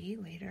vitamin C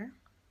later.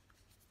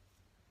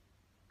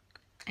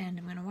 And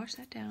I'm going to wash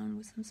that down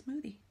with some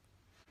smoothie.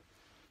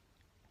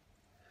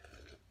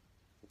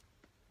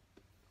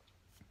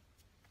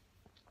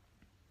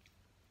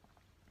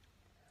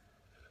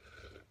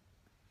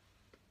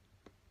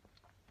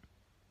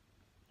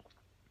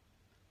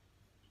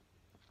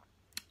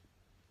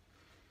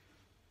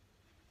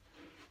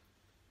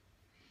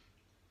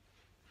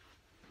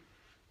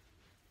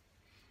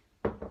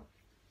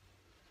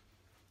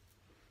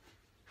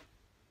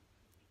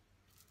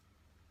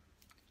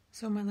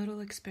 So my little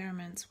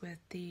experiments with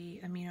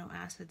the amino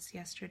acids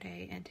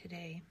yesterday and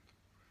today.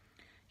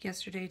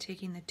 Yesterday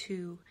taking the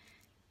 2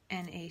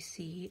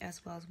 NAC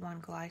as well as 1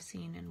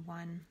 glycine and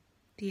 1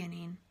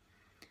 theanine,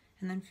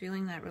 and then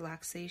feeling that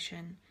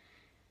relaxation.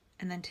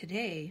 And then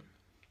today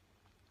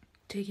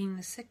taking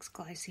the 6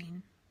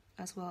 glycine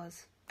as well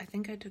as, I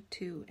think I took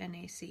 2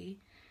 NAC. I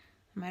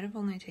might have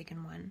only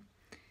taken 1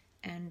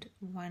 and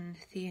 1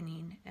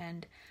 theanine,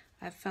 and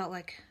I felt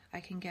like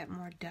I can get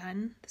more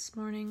done this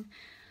morning.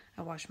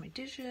 I washed my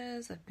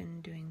dishes, I've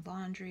been doing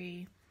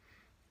laundry,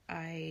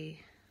 I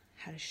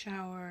had a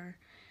shower,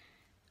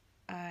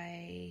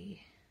 I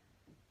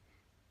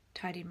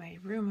tidied my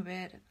room a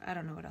bit, I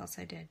don't know what else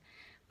I did,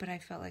 but I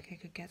felt like I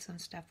could get some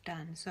stuff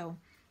done. So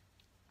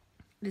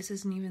this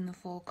isn't even the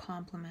full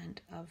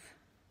complement of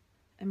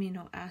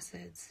amino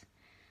acids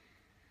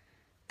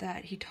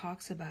that he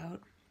talks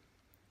about,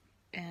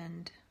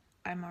 and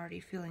I'm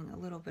already feeling a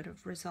little bit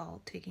of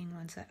result taking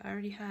ones that I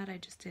already had. I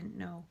just didn't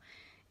know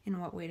in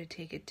what way to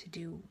take it to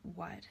do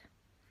what.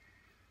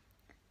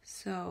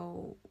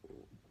 So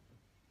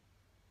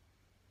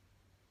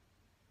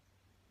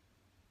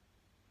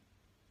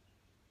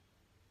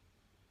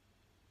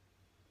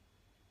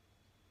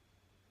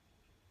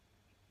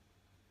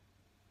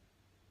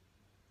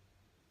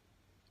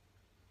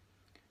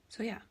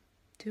yeah,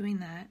 doing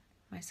that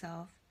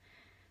myself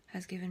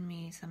has given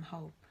me some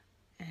hope,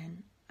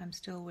 and I'm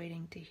still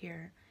waiting to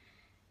hear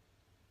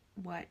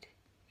what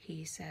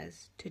he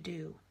says to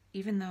do,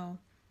 even though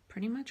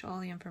pretty much all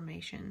the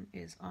information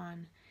is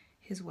on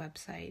his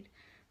website.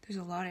 There's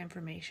a lot of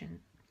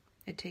information.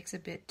 It takes a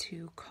bit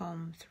to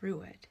comb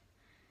through it,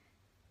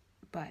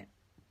 but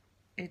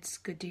it's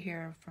good to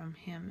hear from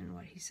him and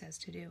what he says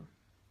to do.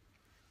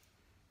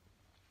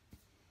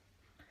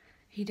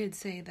 He did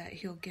say that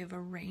he'll give a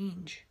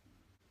range.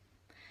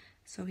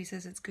 So he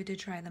says it's good to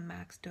try the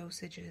max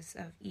dosages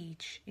of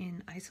each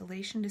in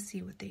isolation to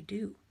see what they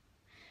do.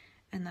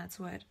 And that's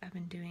what I've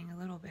been doing a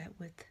little bit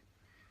with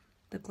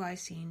the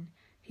glycine.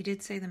 He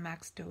did say the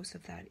max dose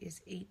of that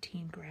is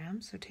 18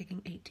 grams, so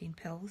taking 18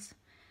 pills.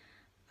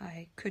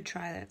 I could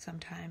try that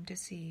sometime to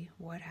see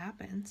what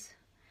happens.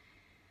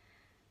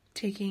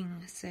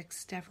 Taking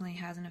 6 definitely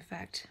has an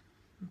effect.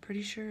 I'm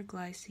pretty sure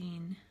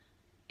glycine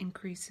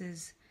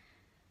increases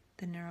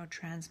the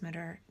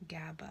neurotransmitter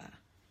GABA.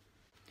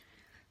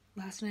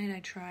 Last night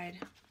I tried,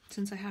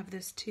 since I have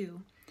this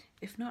too,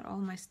 if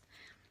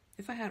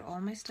I had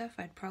all my stuff,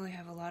 I'd probably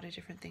have a lot of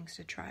different things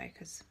to try,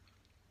 because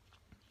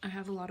I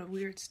have a lot of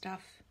weird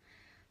stuff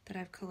that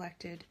I've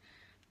collected,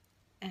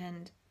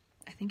 and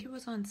I think it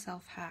was on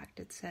Self-Hacked.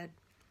 It said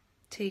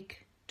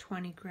take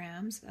 20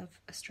 grams of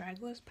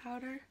astragalus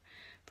powder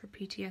for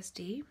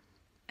PTSD,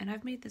 and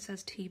I've made this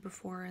as tea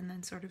before and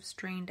then sort of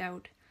strained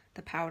out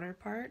the powder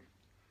part.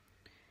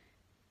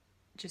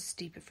 Just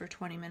steep it for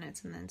 20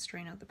 minutes and then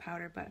strain out the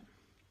powder, but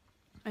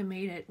I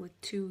made it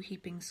with 2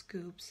 heaping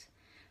scoops,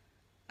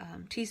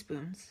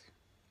 teaspoons,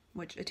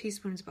 which a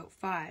teaspoon is about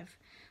 5,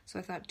 so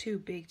I thought 2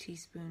 big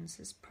teaspoons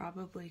is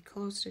probably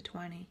close to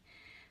 20.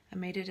 I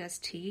made it as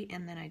tea,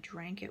 and then I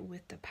drank it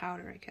with the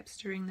powder. I kept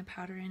stirring the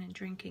powder in and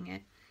drinking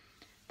it.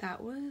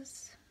 That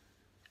was,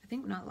 I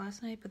think, not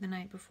last night, but the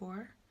night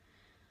before.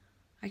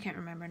 I can't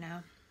remember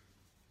now.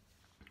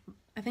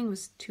 I think it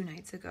was 2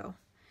 nights ago.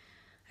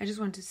 I just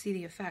wanted to see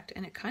the effect,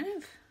 and it kind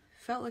of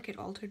felt like it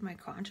altered my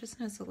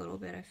consciousness a little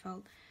bit. I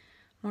felt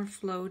more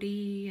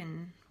floaty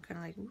and kind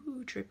of like,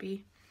 woo,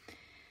 trippy.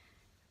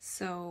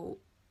 So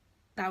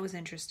that was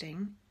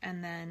interesting.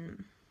 And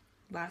then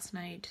last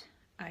night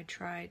I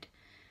tried,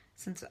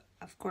 since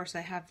of course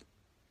I have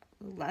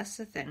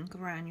lecithin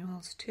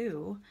granules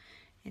too,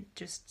 it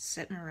just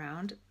sitting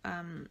around,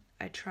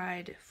 I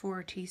tried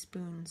 4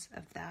 teaspoons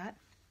of that,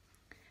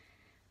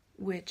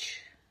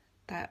 which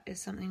that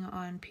is something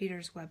on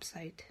Peter's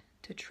website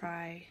to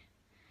try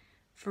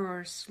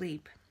for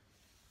sleep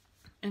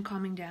and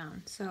calming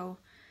down. So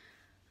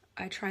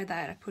I tried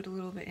that. I put a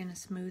little bit in a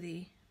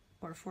smoothie,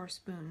 or 4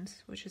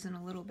 spoons, which isn't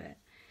a little bit,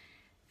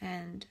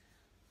 and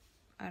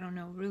I don't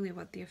know really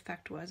what the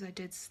effect was. I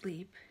did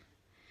sleep,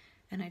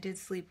 and I did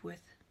sleep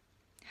with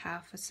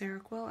half a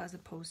Seroquel as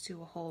opposed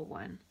to a whole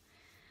one.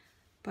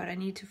 But I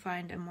need to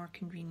find a more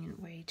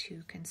convenient way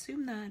to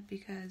consume that,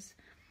 because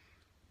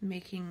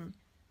making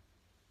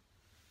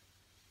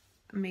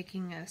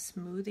a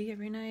smoothie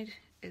every night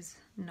is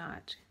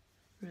not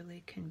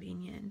really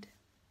convenient.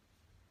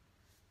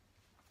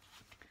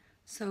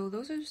 So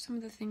those are some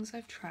of the things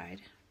I've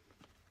tried.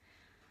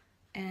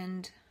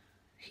 And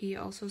he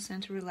also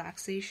sent a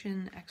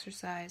relaxation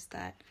exercise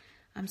that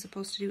I'm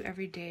supposed to do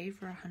every day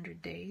for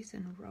 100 days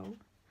in a row.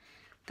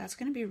 That's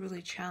going to be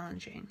really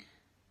challenging.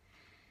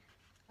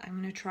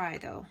 I'm going to try,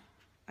 though.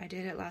 I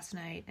did it last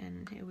night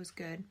and it was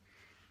good.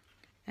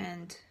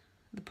 And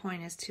the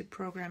point is to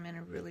program in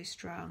a really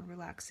strong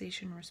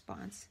relaxation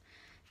response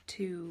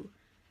to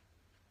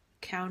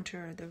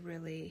counter the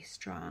really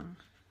strong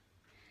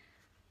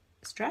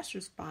stress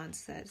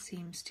response that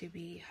seems to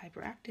be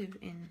hyperactive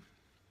in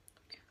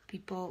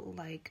people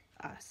like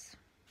us.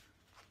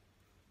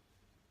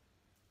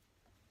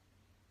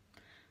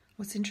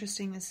 What's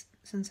interesting is,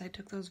 since I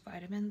took those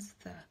vitamins,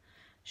 the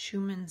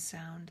Schumann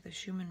sound, the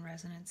Schumann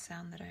resonance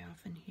sound that I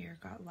often hear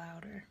got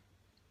louder.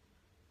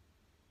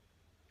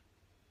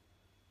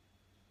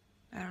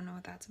 I don't know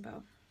what that's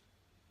about.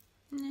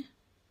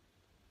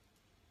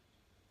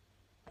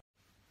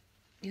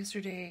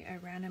 Yesterday, I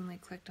randomly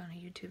clicked on a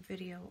YouTube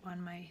video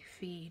on my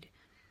feed,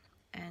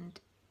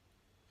 and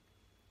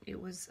it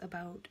was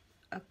about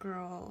a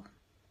girl,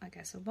 I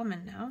guess a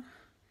woman now,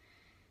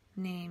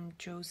 named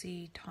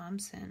Josie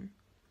Thompson,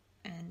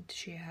 and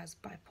she has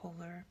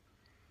bipolar.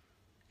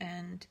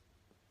 And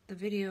the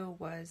video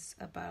was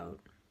about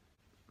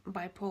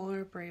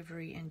bipolar,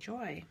 bravery, and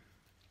joy.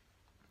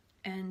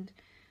 And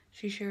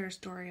she shared a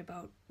story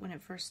about when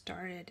it first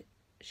started.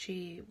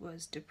 She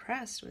was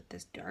depressed with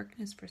this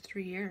darkness for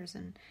 3 years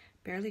and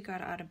barely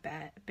got out of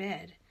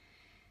bed.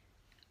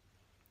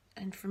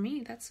 And for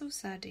me, that's so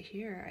sad to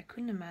hear. I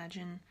couldn't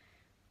imagine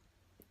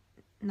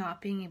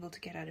not being able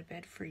to get out of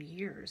bed for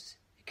years.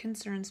 It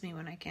concerns me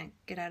when I can't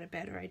get out of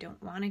bed, or I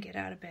don't want to get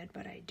out of bed,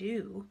 but I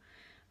do.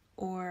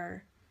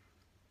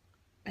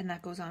 And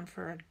that goes on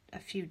for a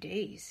few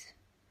days.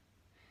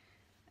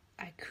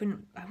 I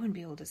wouldn't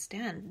be able to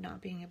stand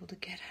not being able to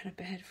get out of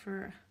bed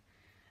for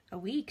a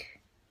week.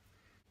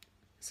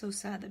 So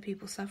sad that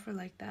people suffer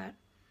like that.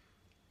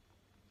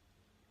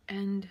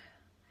 And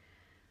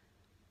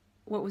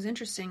what was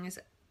interesting is,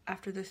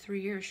 after the 3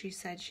 years, she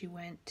said she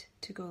went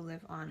to go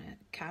live on a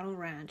cattle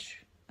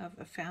ranch of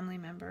a family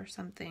member or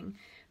something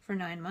for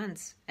 9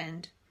 months.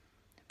 And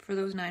for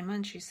those 9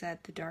 months, she said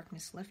the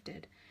darkness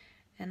lifted.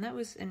 And that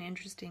was an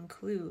interesting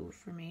clue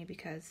for me,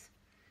 because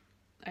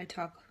I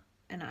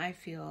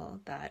feel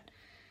that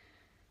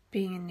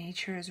being in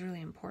nature is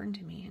really important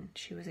to me, and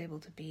she was able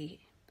to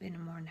be in a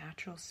more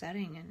natural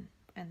setting,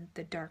 and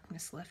the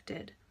darkness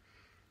lifted.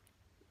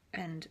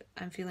 And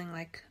I'm feeling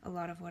like a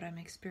lot of what I'm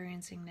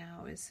experiencing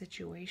now is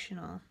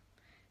situational,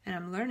 and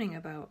I'm learning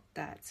about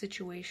that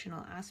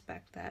situational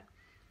aspect that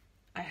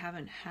I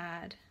haven't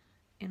had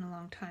in a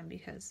long time,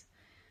 because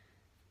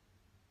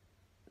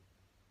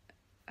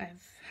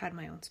I've had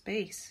my own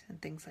space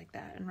and things like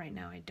that, and right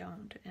now I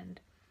don't. And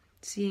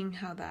seeing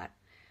how that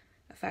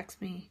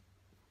affects me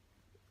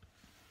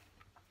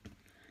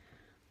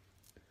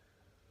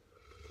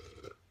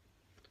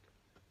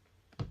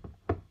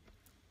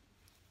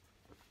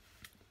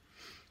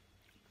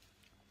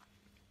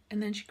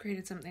And then she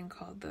created something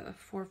called the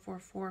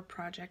 444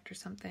 Project or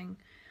something,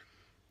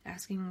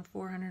 asking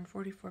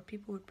 444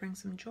 people would bring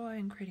some joy,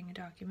 and creating a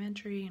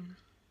documentary. And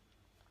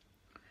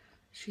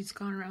she's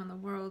gone around the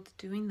world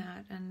doing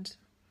that, and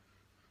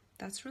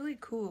that's really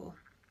cool.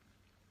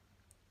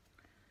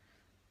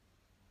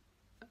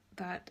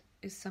 That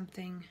is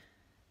something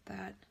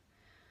that,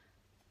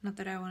 not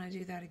that I want to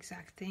do that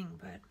exact thing,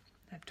 but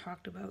I've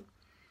talked about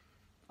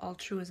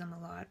altruism a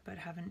lot, but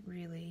haven't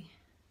really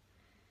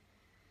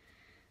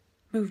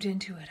moved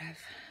into it.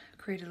 I've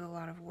created a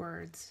lot of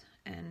words,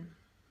 and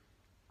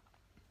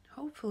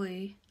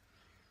hopefully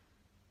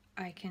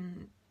I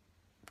can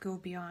go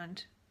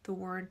beyond the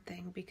word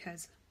thing,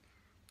 because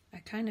I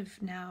kind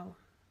of now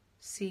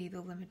see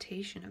the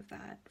limitation of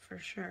that for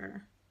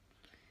sure.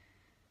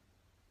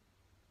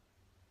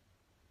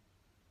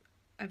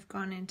 I've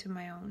gone into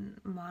my own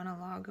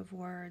monologue of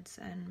words,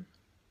 and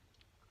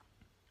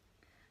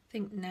I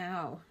think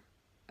now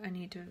I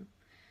need to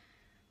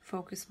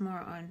focus more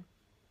on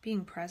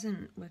being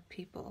present with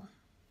people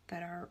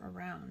that are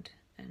around.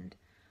 And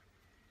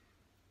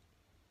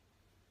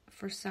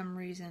for some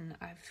reason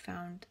I've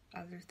found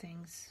other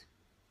things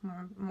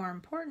more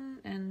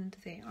important, and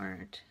they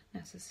aren't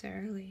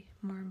necessarily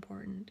more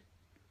important.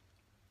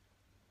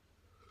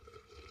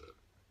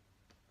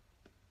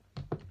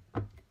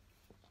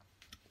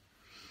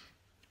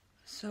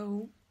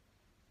 So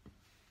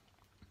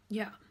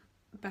yeah,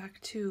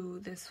 back to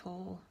this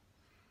whole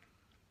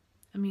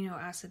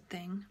amino acid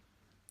thing.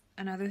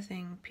 Another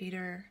thing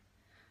Peter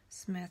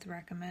Smith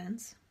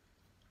recommends,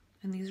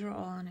 and these are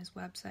all on his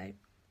website,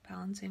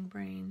 Balancing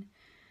Brain,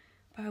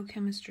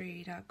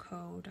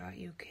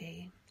 biochemistry.co.uk.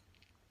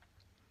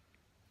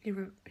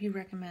 He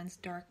recommends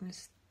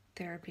darkness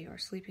therapy or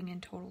sleeping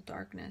in total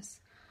darkness.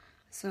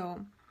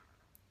 So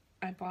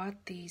I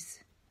bought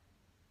these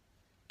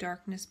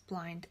darkness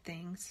blind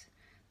things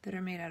that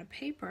are made out of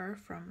paper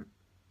from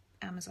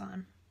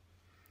Amazon,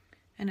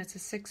 and it's a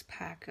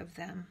 6-pack of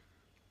them.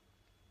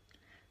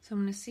 So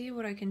I'm going to see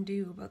what I can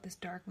do about this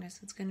darkness.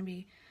 It's going to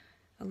be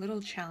a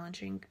little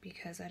challenging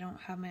because I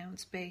don't have my own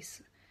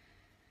space.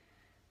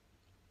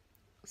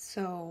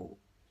 So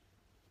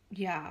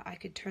yeah, I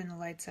could turn the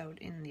lights out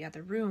in the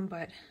other room,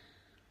 but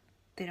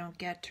they don't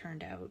get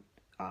turned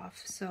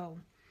off, so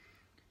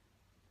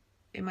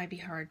it might be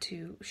hard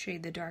to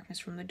shade the darkness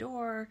from the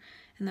door.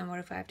 And then what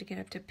if I have to get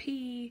up to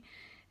pee?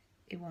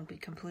 It won't be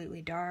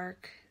completely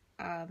dark.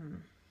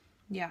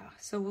 Yeah,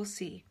 so we'll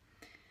see.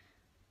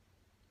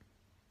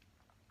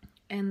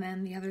 And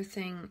then the other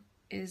thing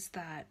is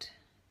that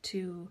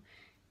to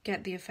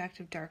get the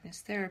effective darkness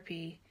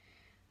therapy,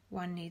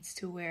 one needs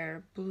to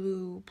wear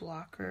blue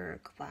blocker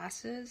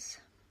glasses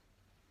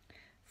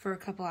for a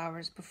couple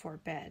hours before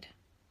bed.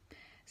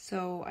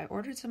 So I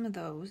ordered some of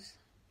those.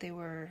 They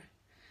were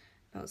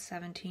about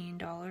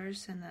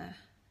 $17, and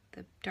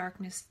the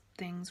darkness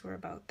things were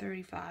about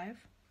 $35.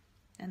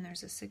 And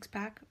there's a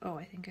 6-pack. Oh,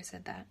 I think I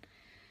said that.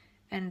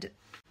 And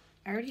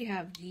I already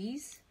have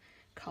these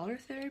color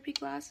therapy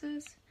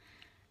glasses,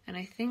 and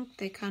I think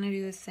they kind of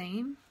do the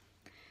same,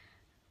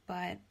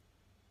 but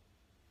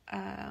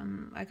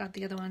I got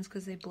the other ones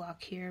because they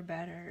block here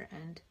better,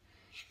 and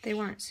they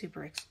weren't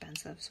super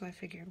expensive, so I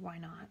figured why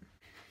not.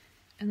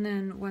 And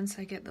then once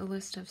I get the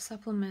list of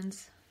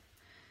supplements,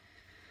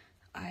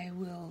 I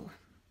will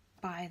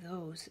buy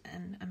those,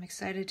 and I'm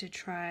excited to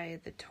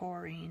try the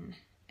taurine,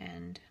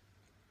 and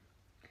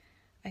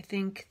I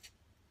think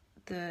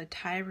the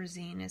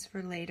tyrosine is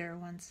for later.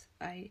 Once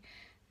I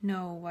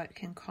know what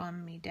can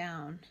calm me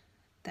down,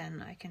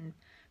 then I can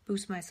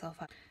boost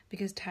myself up,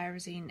 because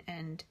tyrosine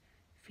and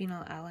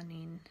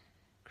phenylalanine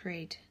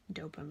create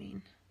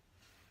dopamine.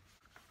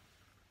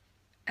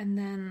 And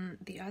then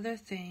the other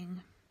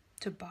thing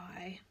to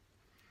buy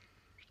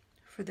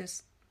for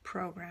this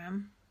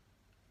program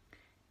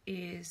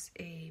is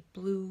a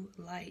blue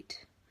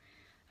light,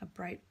 a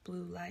bright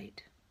blue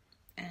light,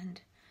 and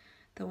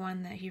the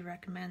one that he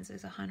recommends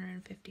is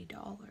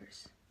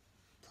 $150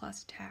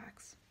 plus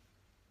tax.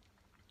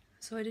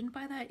 So I didn't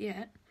buy that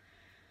yet,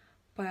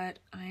 but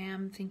I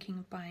am thinking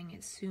of buying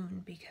it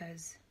soon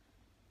because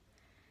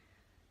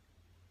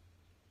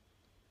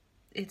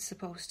it's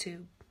supposed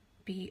to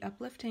be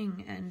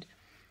uplifting, and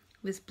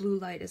this blue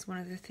light is one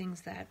of the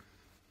things that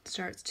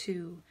starts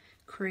to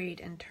create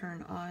and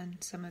turn on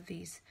some of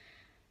these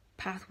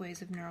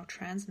pathways of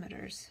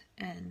neurotransmitters,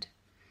 and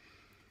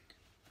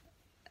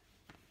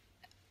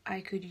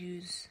I could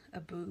use a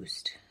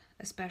boost,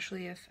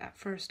 especially if at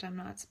first I'm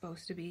not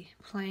supposed to be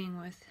playing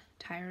with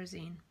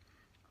tyrosine,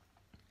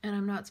 and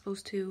I'm not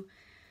supposed to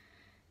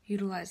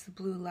utilize the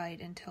blue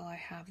light until I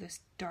have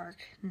this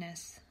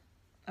darkness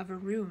of a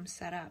room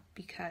set up,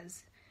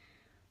 because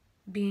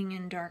being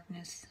in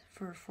darkness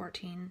for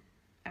 14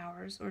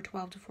 hours or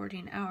 12 to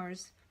 14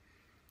 hours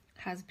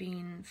has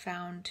been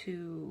found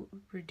to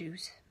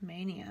reduce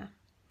mania.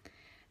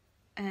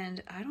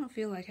 And I don't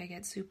feel like I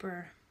get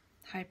super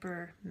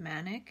hyper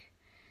manic,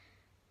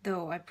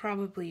 though I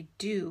probably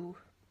do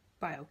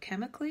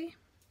biochemically.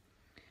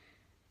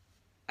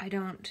 I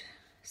don't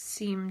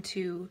seem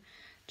to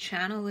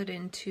channel it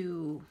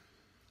into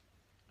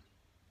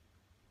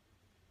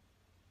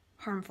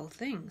harmful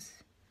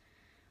things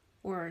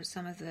or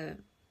some of the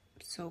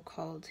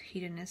so-called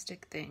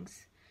hedonistic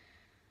things.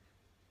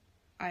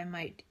 I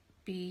might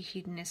be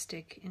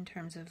hedonistic in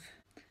terms of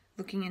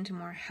looking into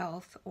more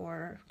health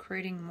or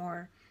creating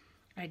more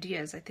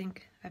ideas. I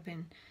think I've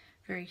been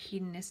very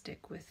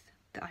hedonistic with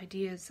the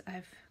ideas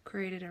I've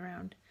created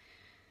around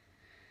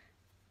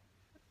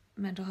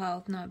mental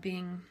health not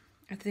being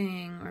a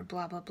thing or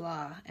blah blah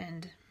blah,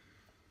 and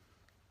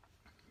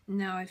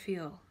now I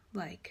feel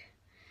like,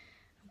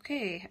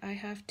 okay, I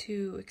have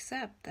to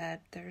accept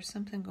that there's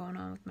something going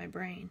on with my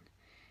brain,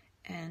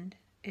 and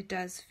it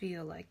does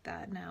feel like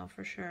that now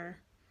for sure,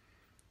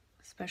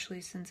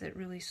 especially since it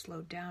really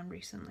slowed down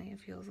recently. It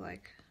feels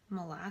like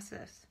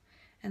molasses,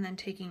 and then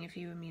taking a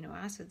few amino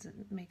acids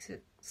makes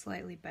it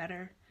slightly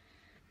better.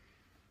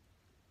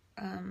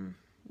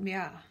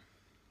 Yeah,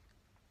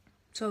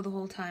 so the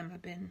whole time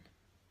I've been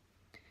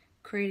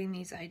creating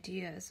these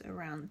ideas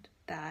around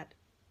that,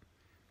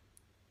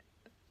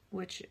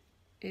 which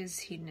is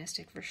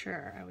hedonistic for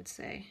sure, I would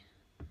say.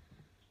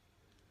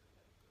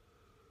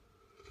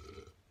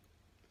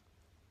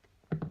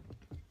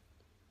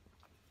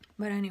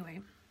 But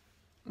anyway,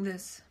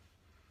 this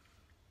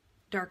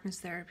darkness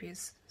therapy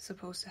is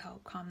supposed to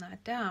help calm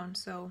that down,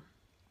 so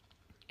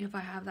if I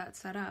have that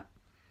set up,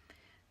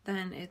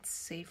 then it's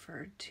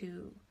safer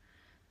to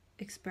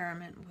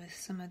experiment with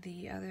some of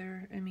the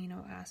other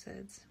amino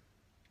acids.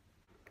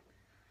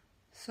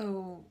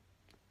 So,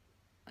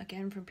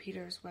 again, from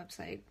Peter's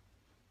website,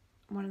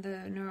 one of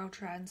the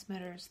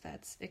neurotransmitters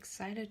that's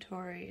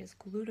excitatory is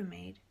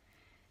glutamate,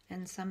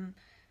 and some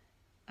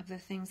of the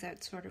things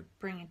that sort of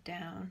bring it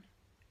down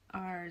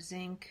are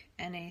zinc,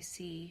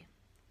 NAC,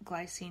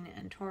 glycine,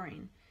 and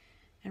taurine.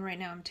 And right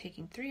now I'm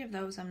taking 3 of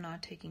those. I'm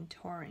not taking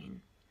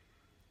taurine.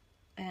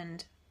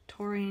 And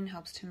taurine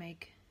helps to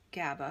make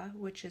GABA,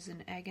 which is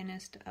an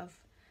agonist of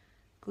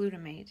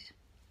glutamate.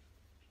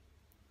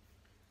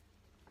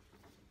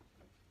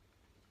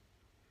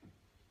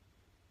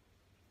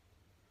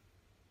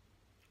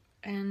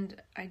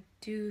 And I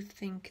do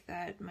think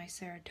that my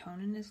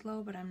serotonin is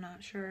low, but I'm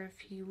not sure if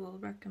he will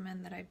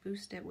recommend that I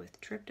boost it with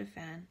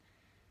tryptophan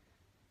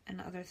and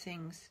other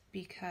things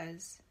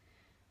because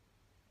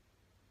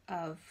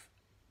of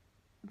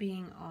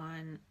being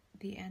on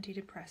the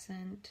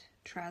antidepressant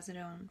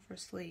trazodone for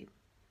sleep.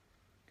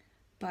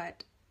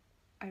 But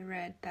I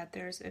read that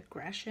there's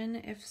aggression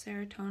if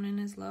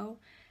serotonin is low,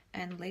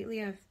 and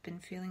lately I've been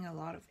feeling a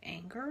lot of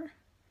anger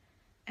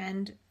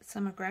and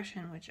some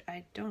aggression, which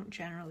I don't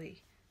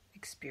generally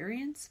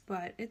experience,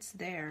 but it's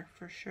there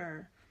for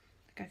sure.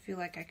 Like I feel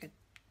like I could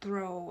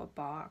throw a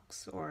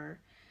box, or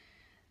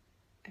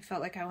I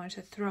felt like I wanted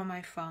to throw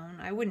my phone.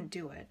 I wouldn't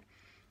do it,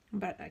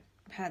 but I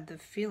had the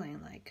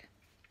feeling like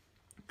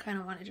I kind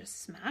of want to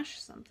just smash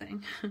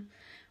something,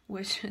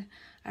 which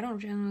I don't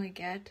generally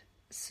get.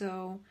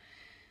 So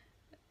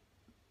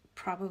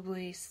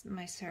probably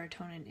my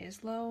serotonin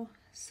is low,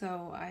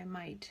 so I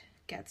might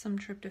get some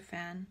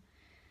tryptophan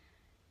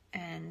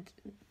and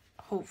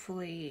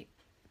hopefully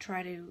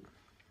try to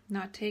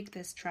not take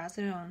this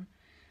trazodone.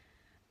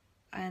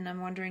 And I'm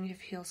wondering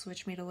if he'll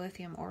switch me to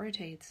lithium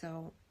orotate.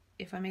 So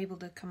if I'm able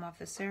to come off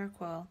the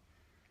Seroquel,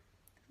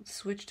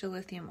 switch to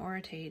lithium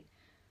orotate,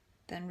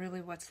 then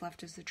really what's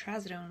left is the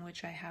trazodone,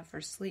 which I have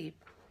for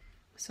sleep.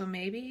 So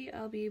maybe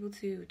I'll be able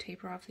to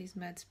taper off these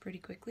meds pretty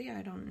quickly.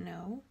 I don't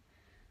know.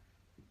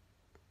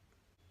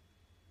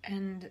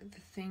 And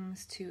the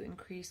things to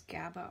increase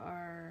GABA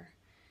are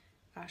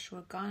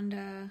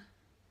ashwagandha,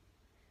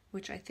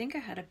 which I think I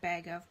had a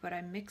bag of, but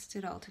I mixed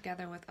it all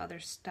together with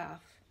other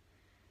stuff,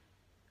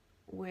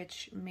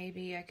 which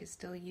maybe I could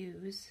still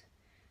use.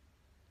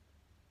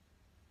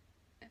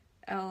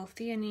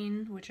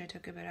 L-theanine, which I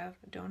took a bit of,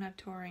 don't have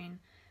taurine,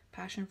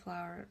 passion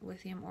flower,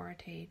 lithium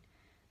orotate,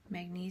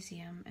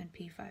 magnesium, and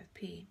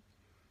P5P.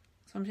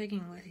 So I'm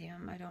taking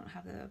lithium. I don't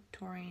have the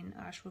taurine,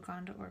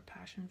 ashwagandha, or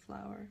passion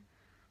flower.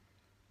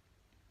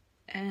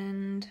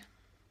 And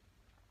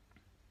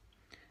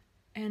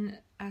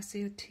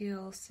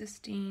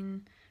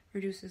acetylcysteine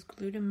reduces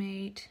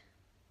glutamate.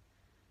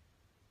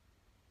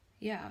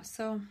 Yeah,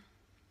 so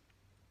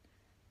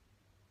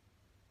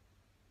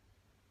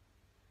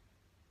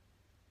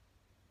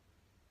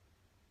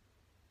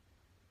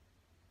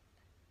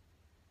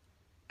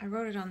I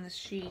wrote it on this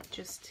sheet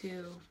just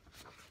to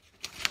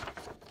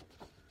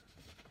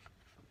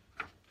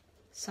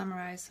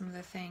summarize some of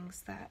the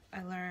things that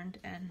I learned,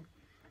 and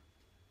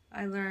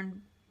I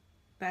learned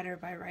better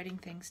by writing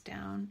things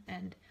down,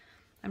 and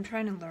I'm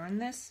trying to learn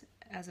this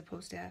as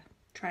opposed to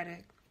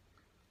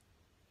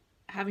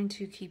having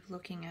to keep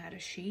looking at a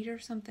sheet or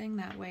something.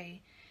 That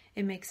way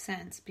it makes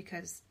sense,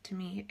 because to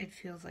me it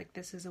feels like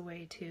this is a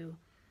way to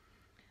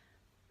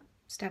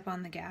step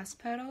on the gas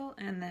pedal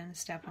and then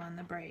step on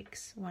the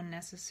brakes when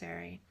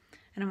necessary.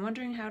 And I'm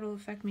wondering how it'll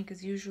affect me,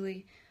 because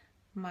usually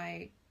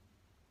my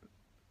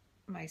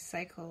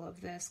cycle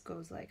of this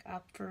goes like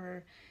up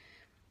for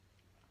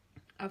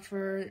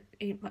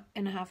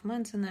 8.5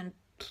 months and then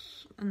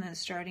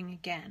starting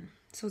again.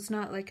 So it's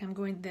not like I'm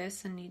going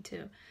this and need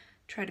to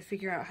try to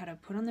figure out how to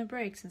put on the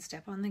brakes and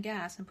step on the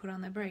gas and put on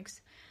the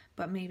brakes,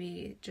 but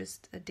maybe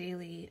just a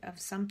daily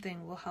of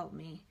something will help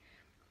me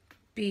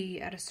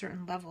be at a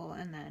certain level,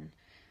 and then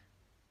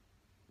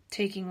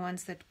taking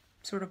ones that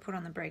sort of put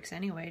on the brakes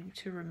anyway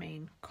to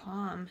remain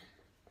calm.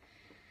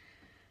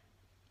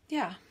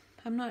 Yeah,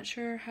 I'm not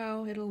sure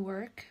how it'll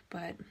work,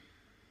 but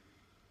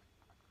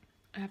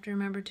I have to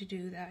remember to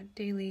do that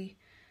daily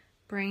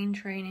brain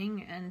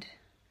training, and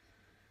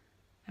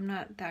I'm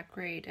not that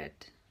great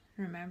at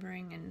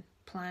remembering and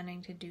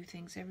planning to do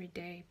things every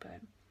day,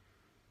 but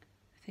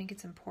I think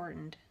it's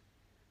important.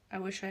 I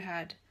wish I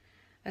had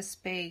a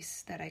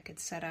space that I could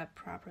set up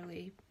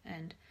properly,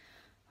 and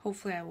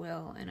hopefully I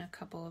will in a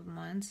couple of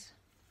months,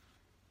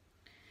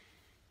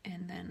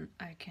 and then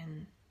I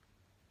can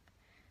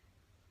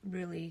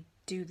really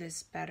do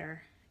this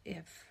better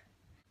if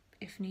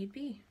need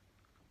be.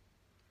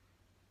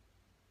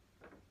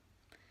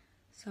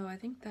 So I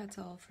think that's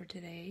all for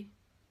today,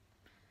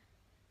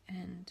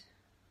 and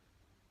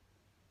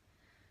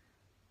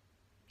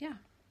yeah.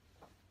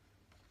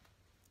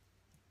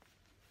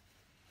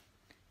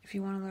 If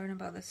you want to learn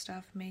about this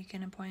stuff, make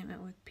an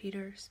appointment with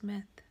Peter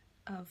Smith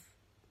of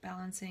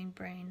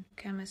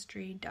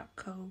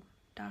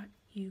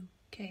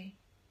balancingbrainchemistry.co.uk.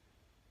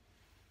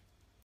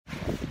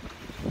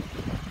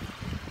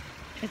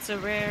 It's a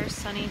rare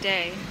sunny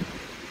day.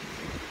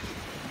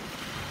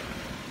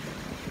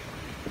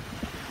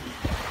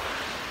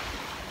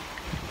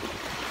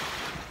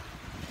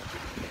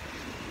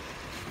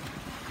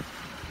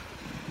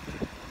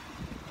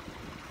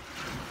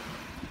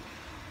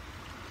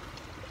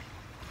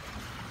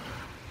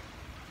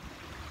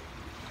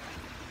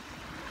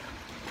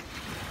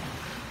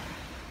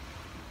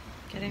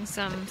 getting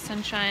some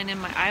sunshine in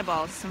my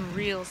eyeballs, some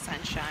real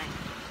sunshine.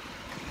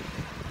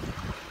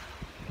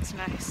 It's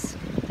nice.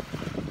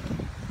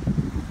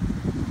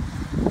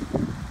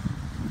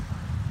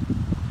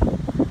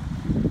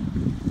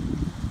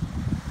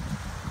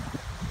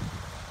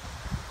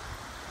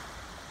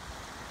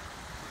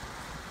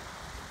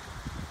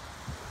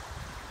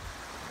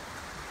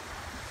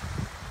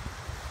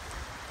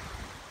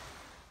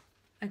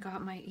 I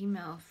got my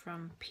email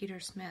from Peter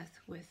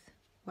Smith with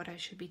what I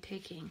should be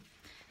taking,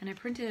 and I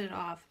printed it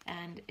off,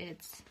 and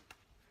it's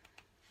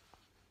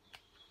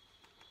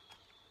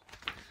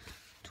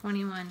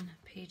 21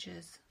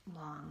 pages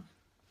long.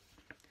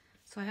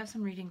 So I have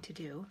some reading to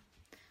do.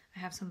 I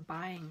have some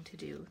buying to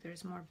do.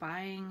 There's more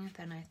buying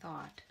than I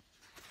thought.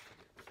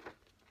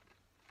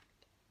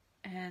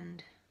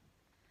 And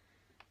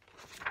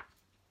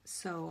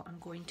so I'm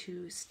going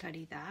to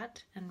study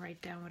that and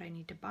write down what I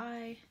need to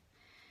buy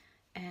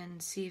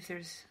and see if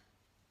there's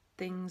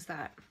things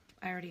that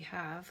I already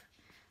have,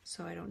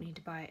 so I don't need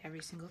to buy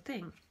every single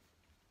thing.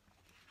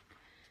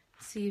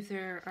 See if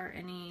there are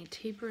any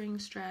tapering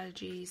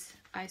strategies.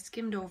 I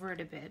skimmed over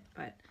it a bit,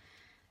 but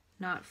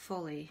not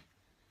fully.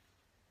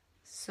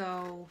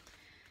 So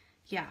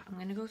yeah, I'm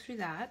going to go through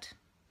that.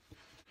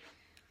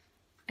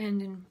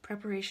 And in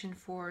preparation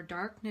for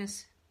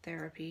darkness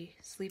therapy,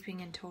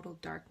 sleeping in total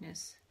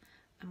darkness,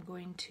 I'm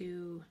going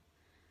to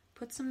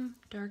put some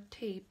dark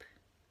tape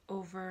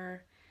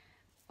over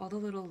all the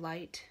little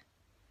light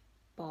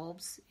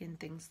bulbs in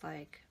things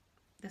like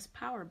this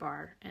power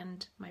bar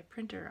and my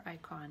printer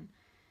icon,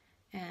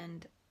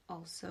 and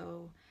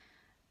also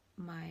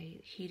my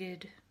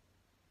heated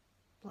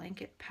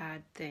blanket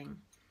pad thing.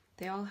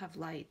 They all have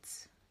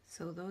lights,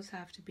 so those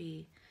have to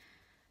be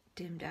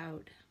dimmed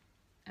out.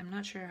 I'm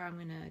not sure how I'm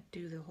going to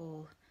do the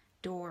whole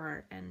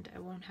door, and I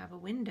won't have a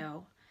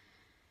window.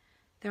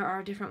 There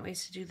are different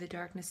ways to do the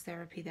darkness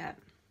therapy that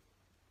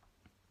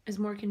is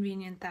more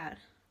convenient, that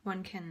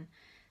one can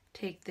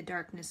take the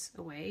darkness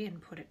away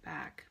and put it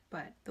back,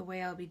 but the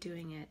way I'll be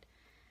doing it,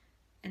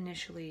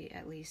 initially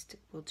at least,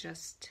 will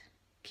just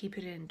keep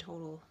it in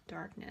total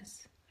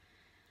darkness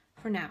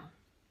for now.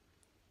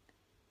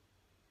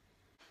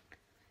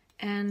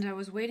 And I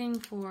was waiting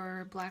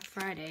for Black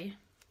Friday.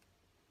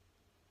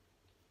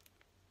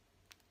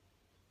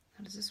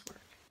 How does this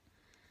work?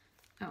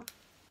 Oh.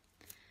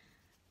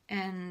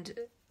 And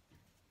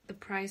the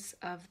price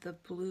of the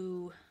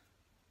blue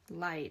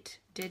light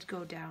did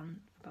go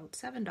down about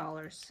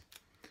 $7.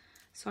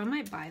 So I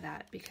might buy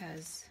that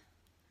because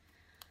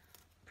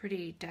I'm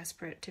pretty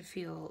desperate to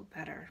feel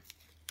better.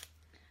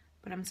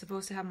 But I'm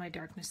supposed to have my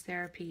darkness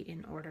therapy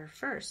in order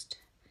first.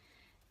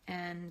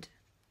 And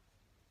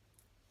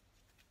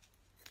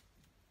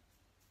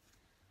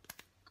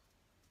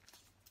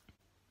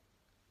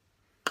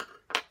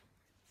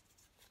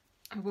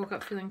I woke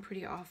up feeling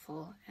pretty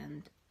awful,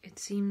 and it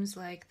seems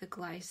like the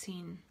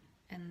glycine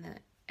and the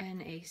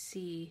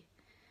NAC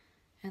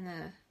and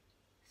the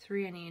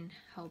threonine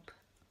help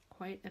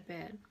quite a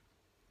bit.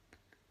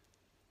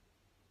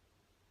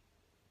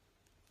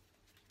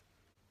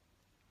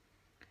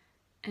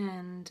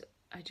 And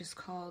I just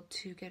called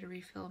to get a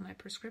refill of my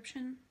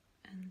prescription,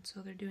 and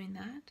so they're doing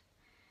that.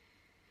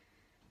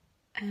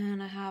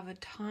 And I have a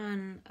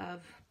ton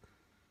of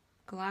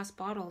glass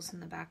bottles in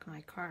the back of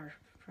my car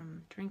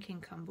from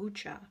drinking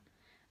kombucha.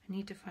 I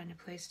need to find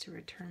a place to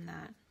return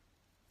that.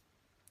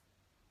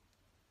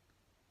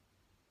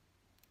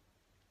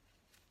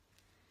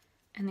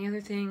 And the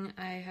other thing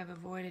I have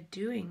avoided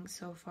doing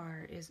so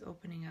far is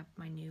opening up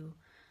my new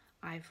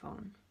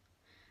iPhone.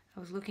 I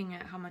was looking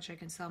at how much I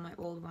can sell my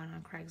old one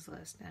on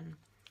Craigslist, and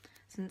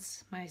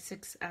since my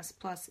 6S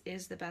Plus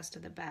is the best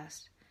of the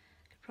best,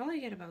 I could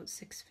probably get about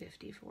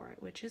 $650 for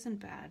it, which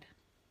isn't bad.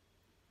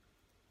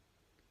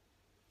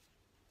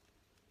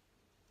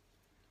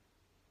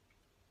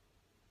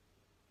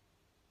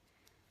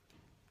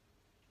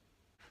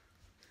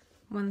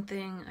 One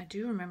thing I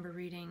do remember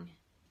reading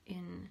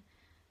in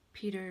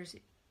Peter's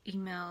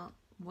email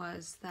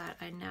was that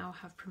I now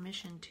have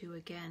permission to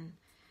again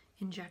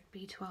inject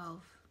B12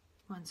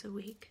 once a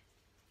week.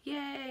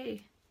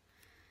 Yay!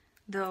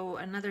 Though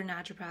another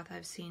naturopath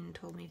I've seen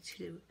told me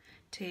to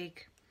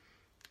take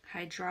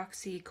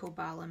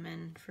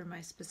hydroxycobalamin for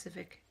my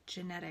specific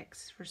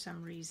genetics for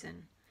some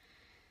reason.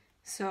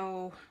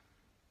 So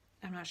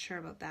I'm not sure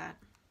about that.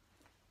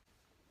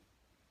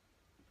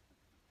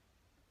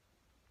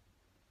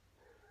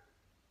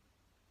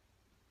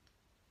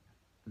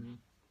 Mm-hmm.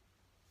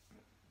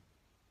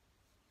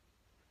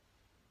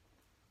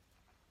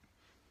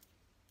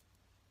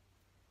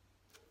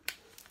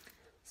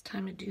 It's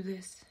time to do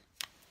this.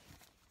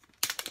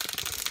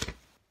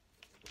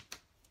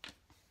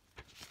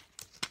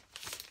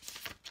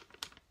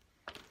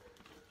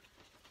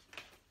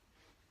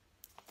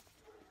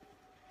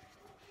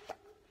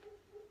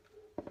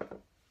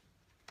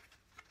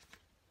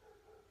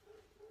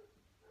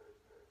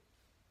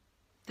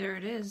 There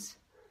it is.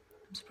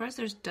 I'm surprised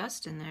there's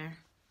dust in there.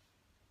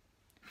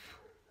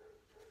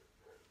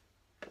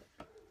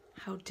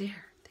 How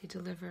dare they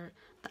deliver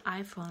the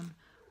iPhone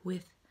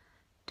with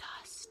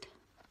dust?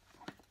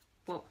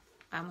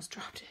 I almost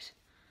dropped it.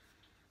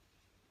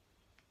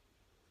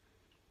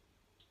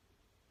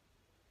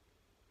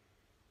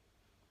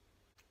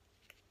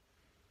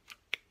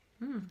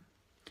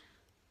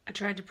 I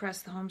tried to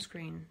press the home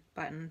screen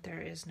button.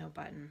 There is no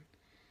button.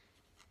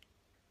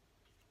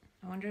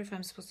 I wonder if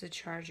I'm supposed to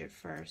charge it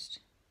first.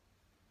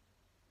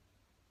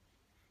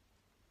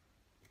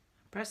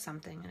 Press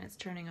something and it's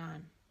turning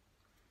on.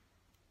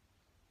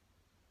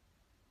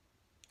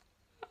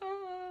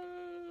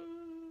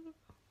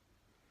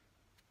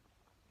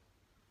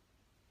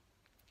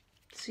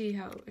 See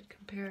how it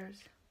compares.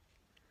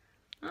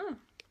 Oh,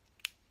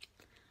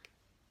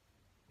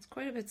 it's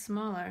quite a bit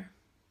smaller.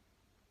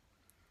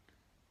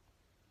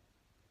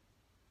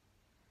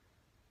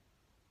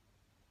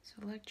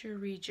 Select your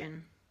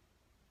region.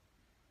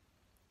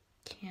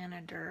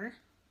 Canada.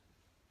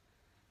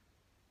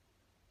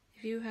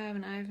 If you have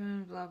an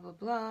iPhone, blah blah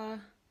blah,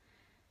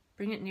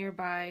 bring it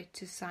nearby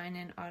to sign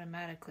in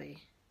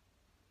automatically.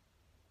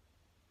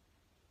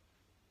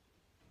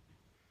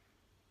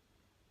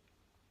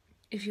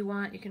 If you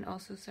want, you can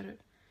also set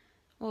it.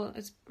 Well,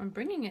 I'm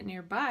bringing it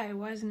nearby.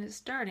 Why isn't it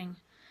starting?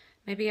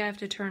 Maybe I have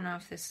to turn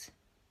off this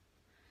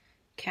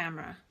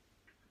camera.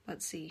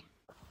 Let's see.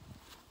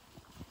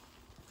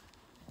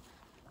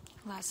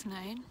 Last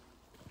night,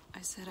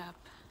 I set up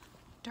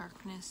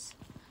darkness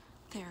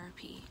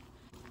therapy.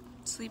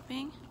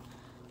 Sleeping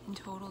in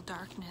total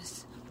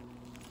darkness.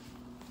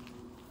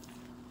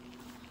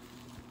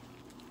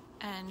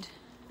 And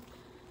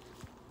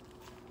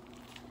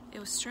it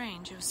was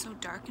strange. It was so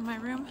dark in my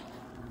room.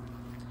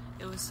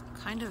 It was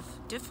kind of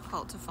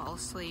difficult to fall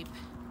asleep.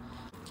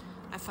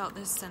 I felt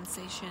this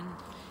sensation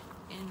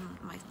in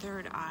my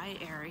third eye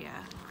area.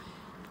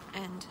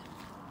 And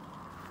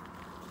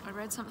I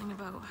read something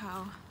about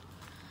how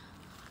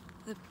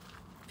the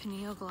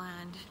pineal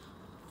gland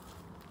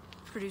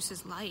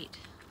produces light.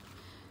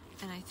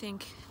 And I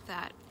think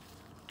that,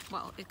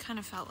 well, it kind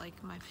of felt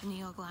like my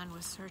pineal gland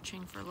was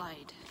searching for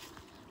light.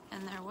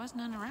 And there was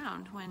none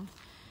around when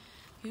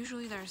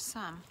usually there's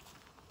some.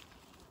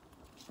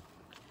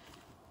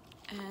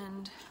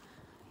 And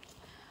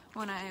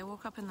when I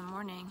woke up in the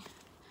morning,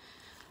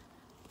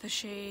 the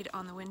shade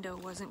on the window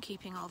wasn't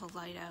keeping all the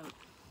light out.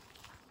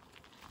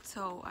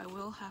 So I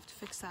will have to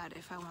fix that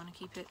if I want to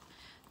keep it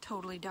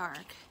totally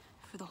dark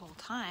for the whole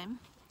time.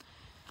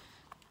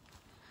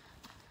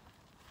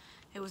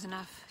 It was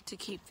enough to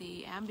keep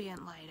the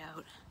ambient light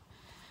out,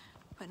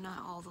 but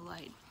not all the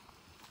light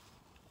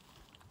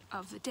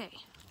of the day.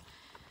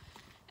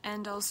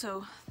 And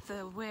also,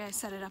 the way I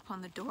set it up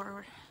on the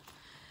door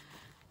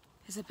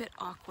is a bit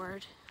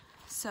awkward,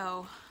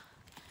 so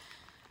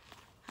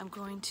I'm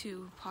going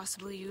to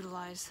possibly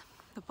utilize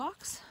the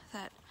box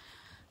that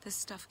this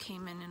stuff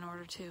came in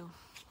order to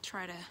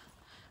try to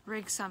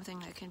rig something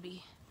that can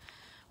be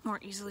more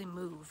easily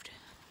moved.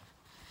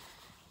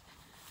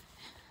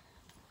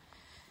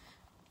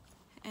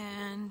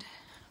 And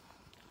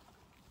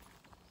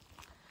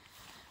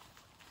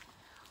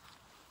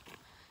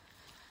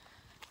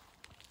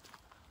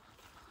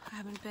I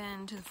haven't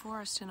been to the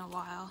forest in a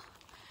while.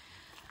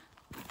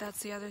 That's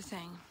the other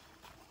thing.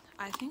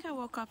 I think I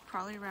woke up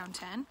probably around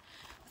 10,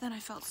 but then I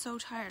felt so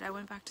tired I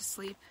went back to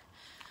sleep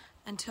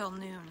until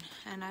noon,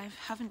 and I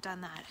haven't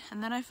done that.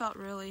 And then I felt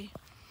really,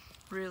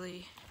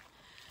 really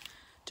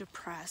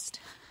depressed.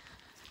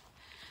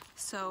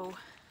 So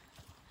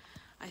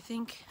I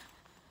think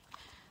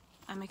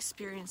I'm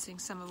experiencing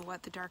some of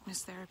what the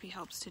darkness therapy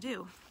helps to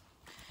do.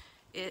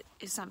 It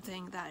is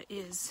something that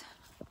is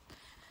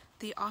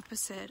the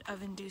opposite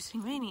of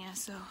inducing mania.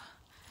 So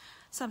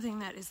something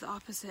that is the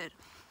opposite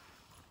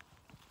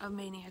of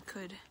mania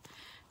could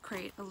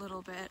create a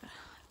little bit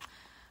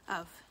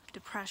of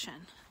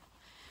depression.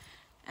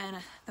 And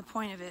the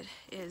point of it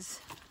is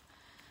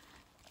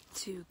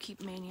to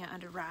keep mania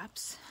under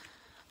wraps.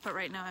 But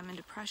right now I'm in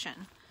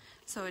depression.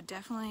 So it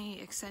definitely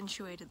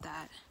accentuated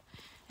that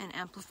and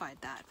amplified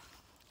that.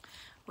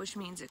 Which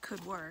means it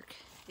could work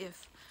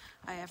if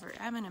I ever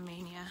am in a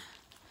mania.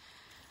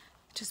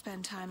 To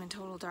spend time in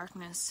total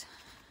darkness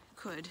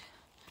could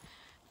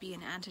be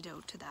an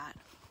antidote to that.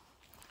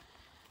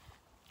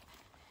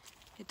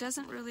 It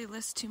doesn't really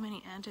list too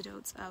many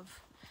antidotes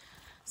of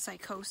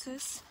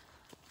psychosis.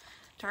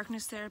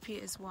 Darkness therapy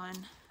is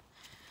one.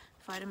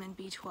 Vitamin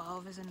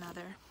B12 is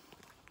another.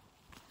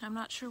 I'm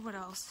not sure what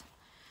else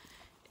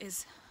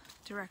is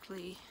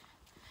directly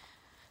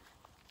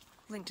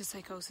linked to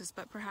psychosis,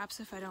 but perhaps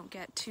if I don't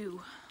get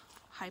too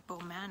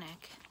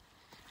hypomanic,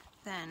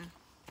 then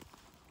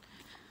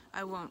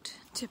I won't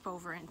tip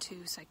over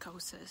into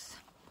psychosis.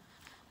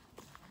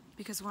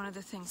 Because one of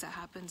the things that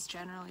happens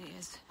generally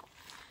is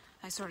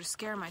I sort of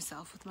scare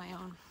myself with my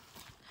own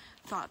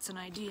thoughts and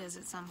ideas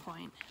at some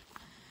point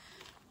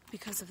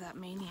because of that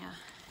mania.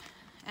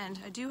 And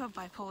I do have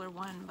bipolar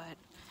 1, but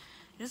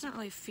it doesn't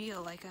really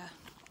feel like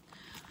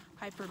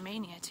a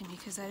hypermania to me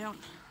because I don't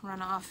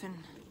run off and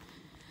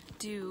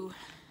do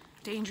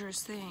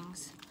dangerous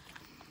things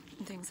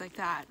and things like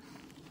that.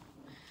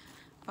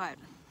 But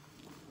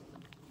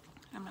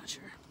I'm not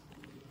sure.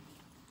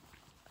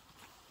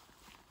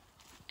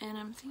 And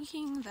I'm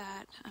thinking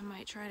that I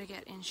might try to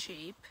get in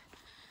shape.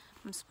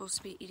 I'm supposed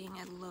to be eating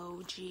a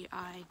low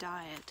GI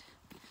diet,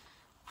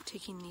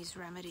 taking these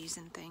remedies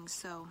and things,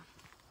 so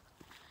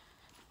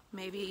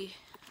maybe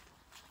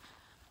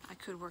I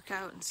could work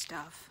out and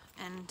stuff.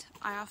 And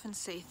I often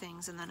say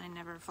things and then I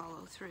never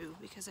follow through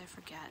because I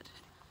forget.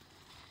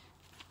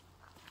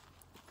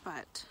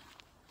 But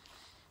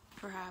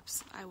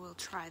perhaps I will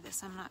try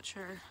this. I'm not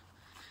sure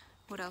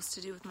what else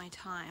to do with my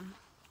time.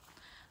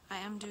 I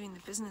am doing the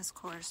business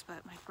course,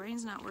 but my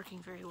brain's not working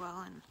very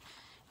well, and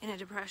in a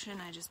depression,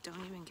 I just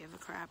don't even give a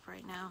crap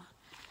right now.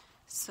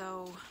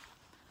 So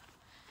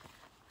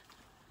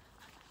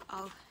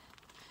I'll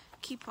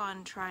keep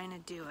on trying to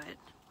do it,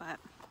 but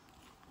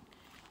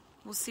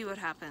we'll see what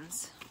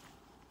happens.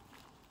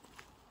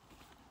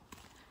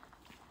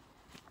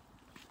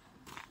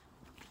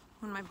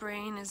 When my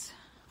brain is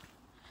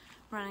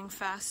running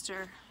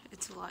faster,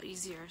 it's a lot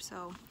easier,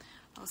 so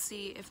I'll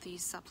see if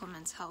these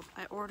supplements help.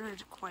 I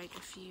ordered quite a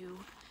few,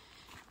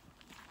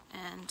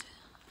 and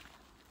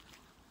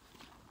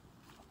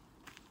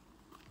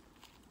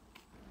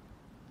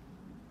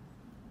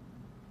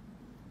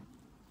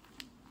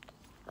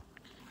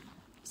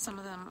some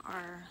of them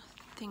are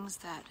things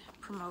that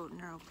promote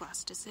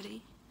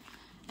neuroplasticity,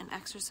 and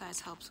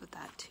exercise helps with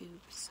that too.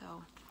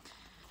 So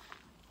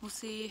we'll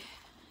see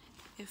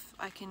if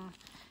I can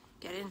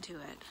get into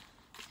it.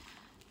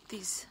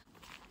 These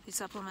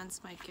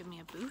supplements might give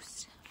me a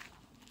boost.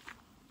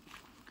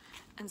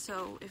 And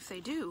so if they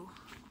do,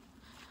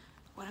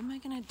 what am I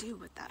going to do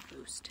with that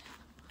boost?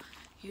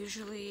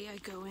 Usually I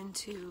go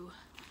into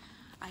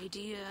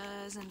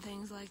ideas and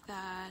things like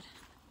that.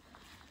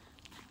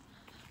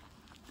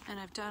 And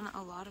I've done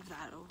a lot of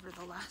that over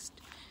the last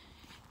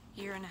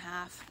year and a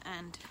half,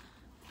 and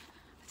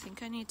I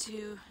think I need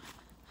to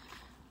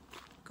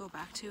go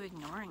back to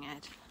ignoring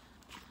it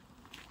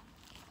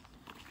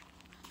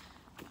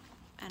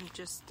and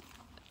just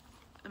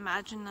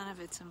imagine none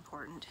of it's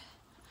important.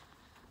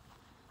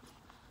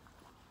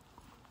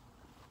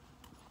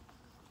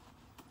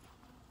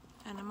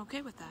 And I'm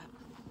okay with that.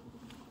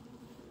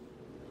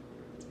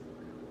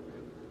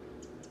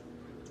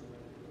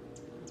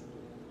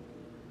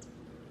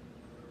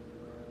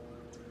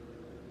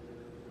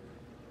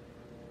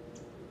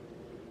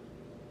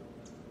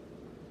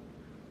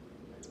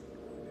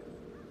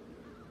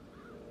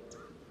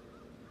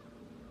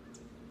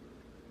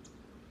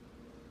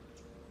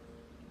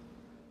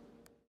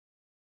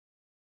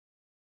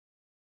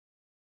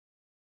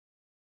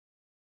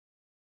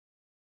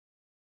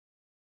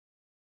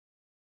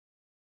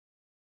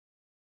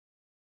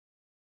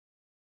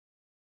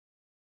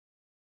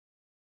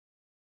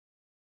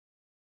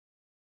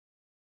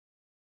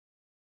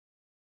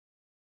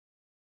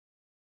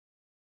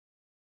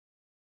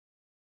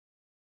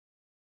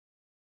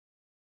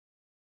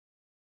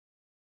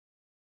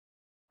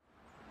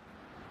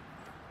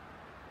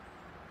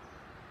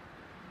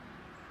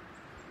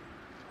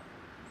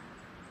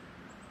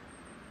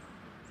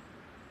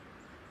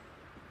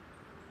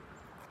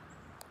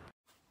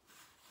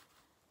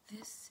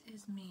 This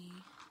is me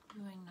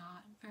doing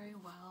not very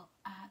well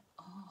at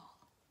all.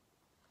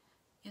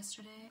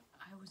 Yesterday,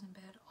 I was in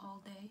bed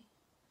all day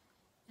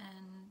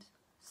and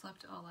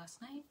slept all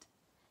last night,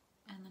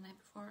 and the night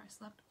before I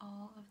slept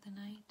all of the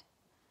night.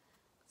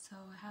 So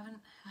I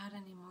haven't had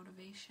any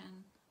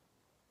motivation.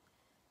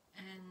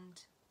 And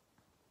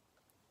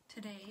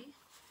today,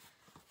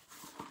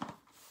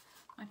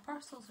 my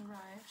parcels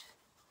arrived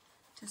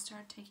to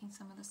start taking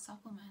some of the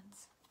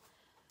supplements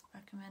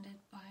recommended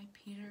by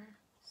Peter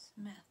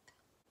Smith.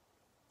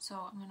 So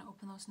I'm going to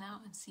open those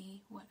now and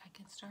see what I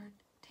can start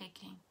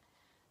taking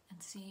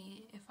and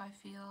see if I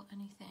feel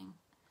anything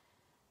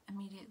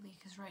immediately,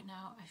 because right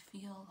now I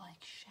feel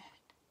like shit.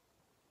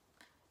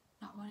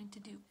 Not wanting to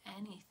do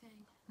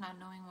anything, not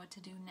knowing what to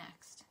do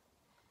next.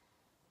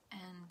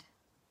 And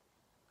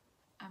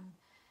I'm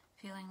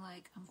feeling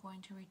like I'm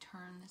going to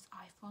return this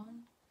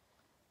iPhone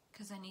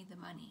because I need the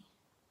money.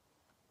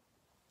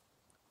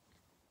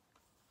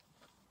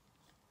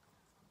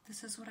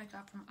 This is what I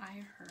got from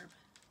iHerb.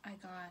 I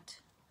got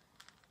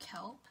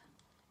kelp,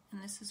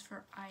 and this is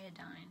for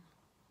iodine.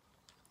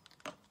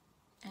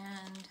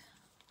 And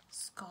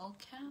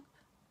skullcap,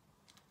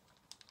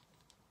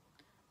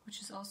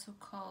 which is also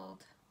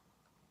called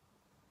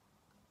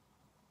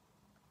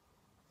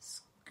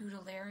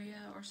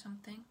Scutellaria or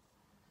something.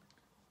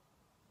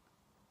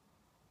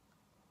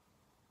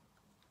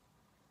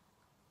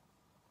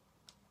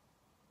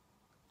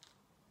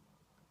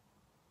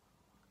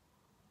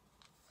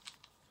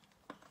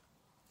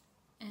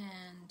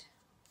 And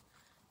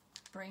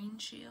Brain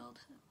Shield,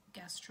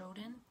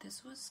 Gastrodin.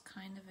 This was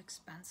kind of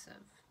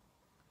expensive,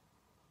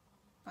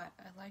 but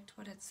I liked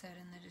what it said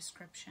in the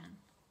description.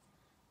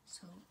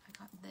 So I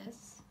got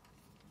this.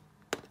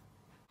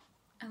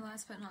 And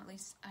last but not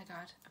least, I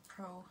got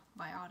a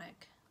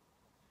probiotic.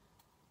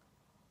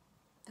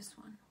 This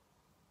one.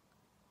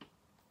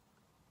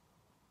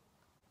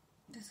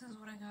 This is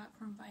what I got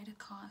from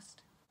VitaCost.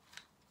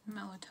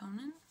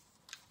 Melatonin.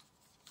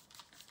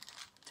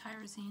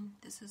 Tyrosine.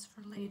 This is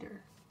for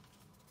later.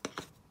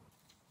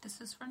 This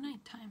is for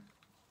nighttime.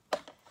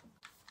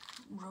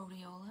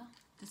 Rhodiola,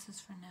 this is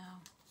for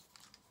now.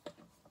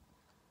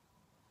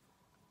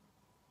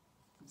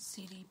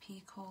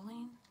 CDP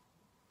choline.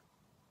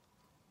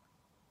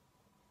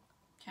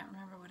 Can't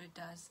remember what it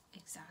does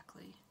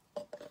exactly.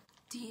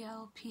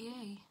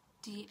 DLPA,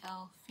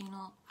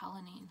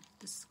 D-L-phenylalanine.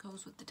 This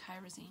goes with the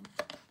tyrosine.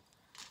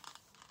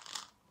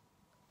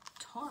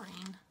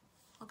 Taurine.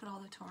 Look at all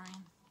the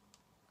taurine.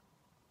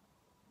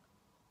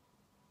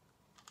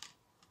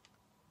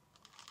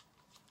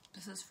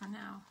 This is for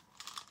now.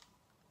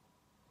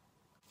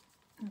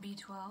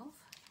 B12.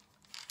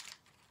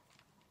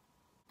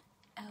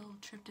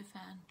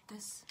 L-tryptophan.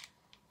 This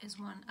is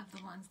one of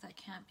the ones that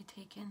can't be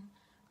taken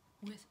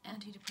with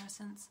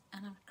antidepressants,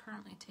 and I'm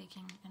currently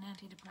taking an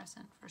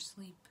antidepressant for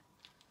sleep,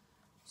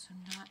 so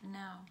not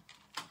now.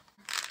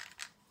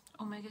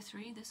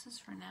 Omega-3, this is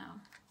for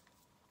now.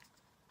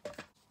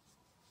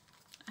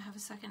 I have a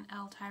second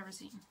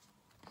L-tyrosine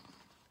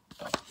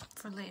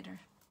for later.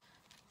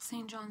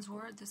 St. John's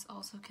wort, this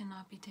also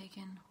cannot be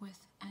taken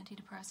with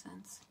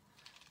antidepressants,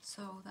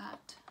 so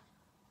that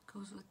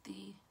goes with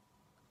the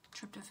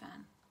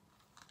tryptophan.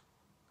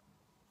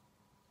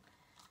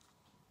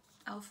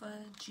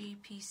 Alpha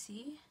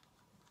GPC,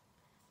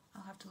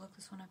 I'll have to look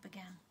this one up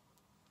again.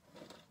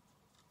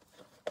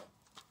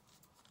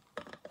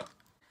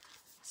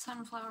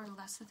 Sunflower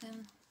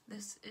lecithin,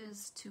 this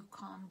is to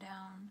calm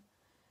down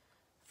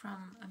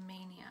from a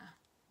mania.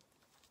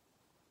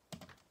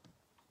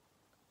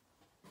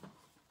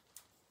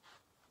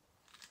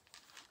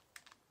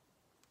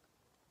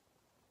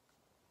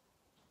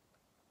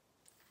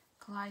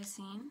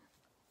 Glycine,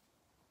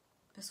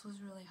 this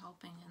was really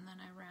helping, and then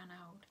I ran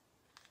out.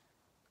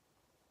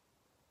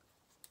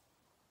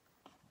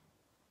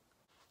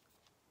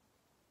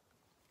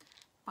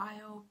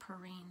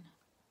 Bioperine.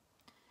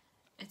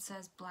 It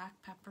says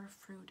black pepper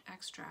fruit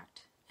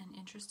extract, and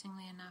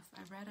interestingly enough,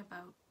 I read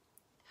about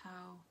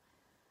how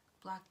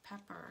black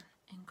pepper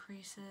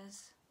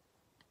increases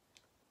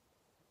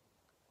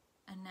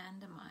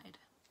anandamide.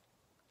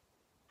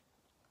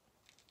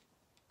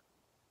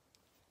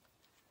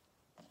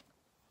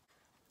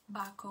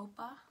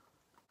 Bacopa.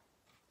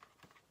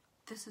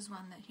 This is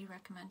one that he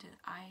recommended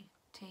I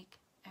take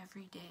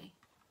every day.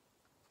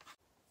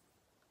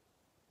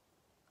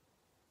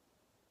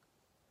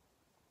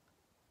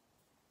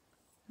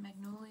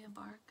 Magnolia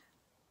bark.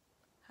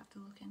 Have to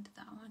look into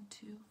that one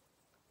too.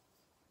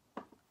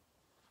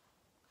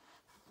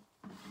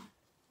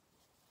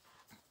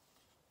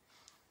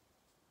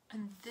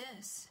 And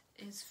this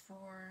is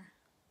for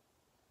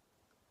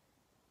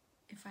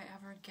if I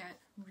ever get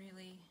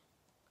really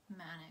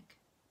manic.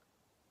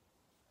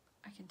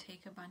 I can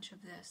take a bunch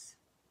of this.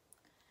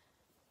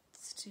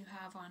 It's to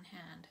have on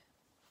hand.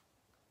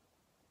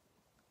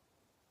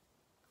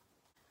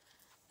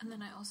 And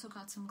then I also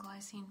got some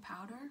glycine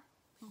powder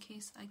in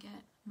case I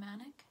get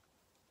manic.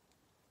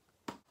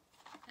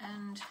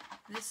 And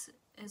this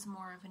is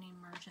more of an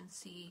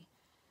emergency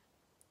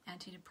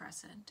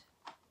antidepressant.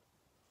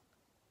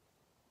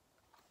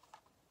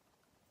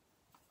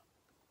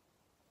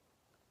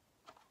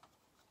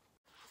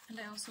 And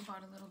I also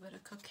bought a little bit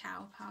of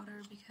cacao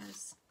powder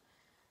because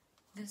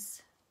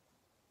this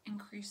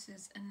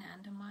increases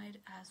anandamide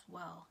as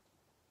well.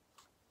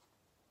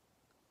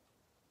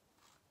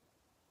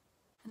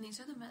 And these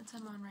are the meds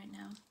I'm on right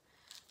now.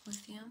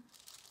 Lithium,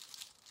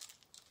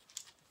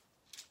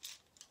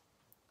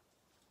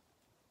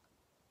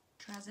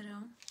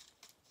 trazodone,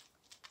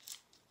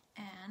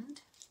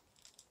 and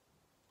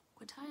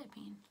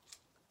quetiapine.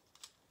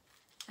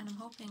 And I'm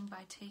hoping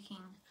by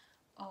taking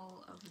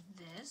all of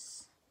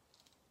this,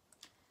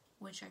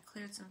 which I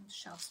cleared some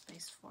shelf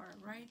space for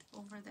right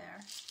over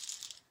there,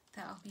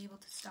 that I'll be able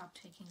to stop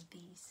taking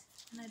these.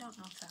 And I don't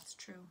know if that's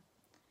true,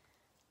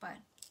 but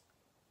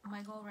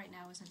my goal right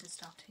now isn't to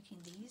stop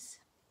taking these.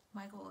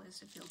 My goal is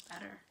to feel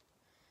better,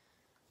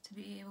 to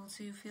be able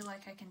to feel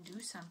like I can do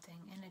something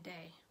in a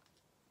day.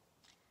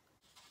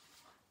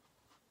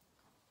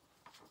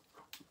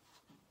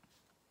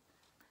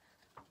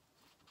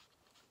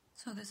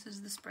 So this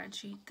is the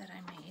spreadsheet that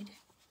I made.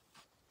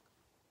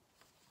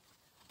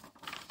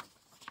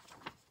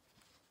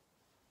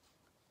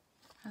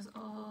 Has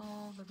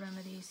all the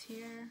remedies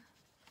here,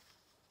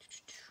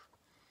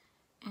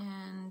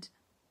 and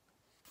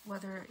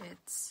whether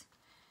it's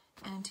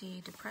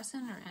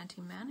antidepressant or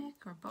anti-manic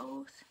or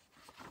both,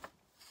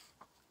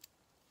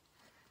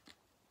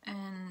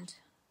 and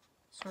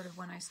sort of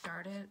when I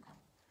started,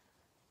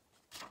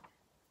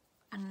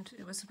 and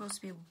it was supposed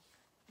to be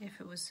if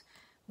it was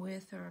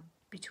with or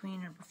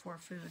between or before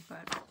food,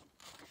 but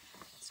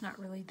it's not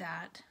really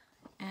that.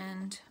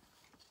 And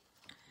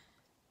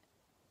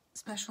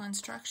special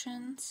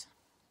instructions,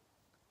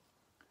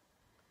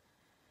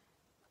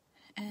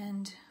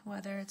 and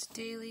whether it's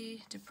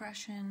daily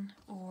depression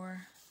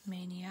or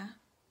mania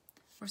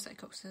or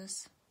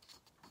psychosis.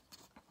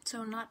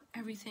 So not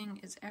everything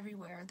is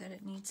everywhere that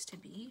it needs to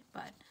be,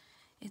 but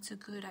it's a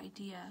good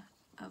idea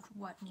of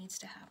what needs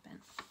to happen.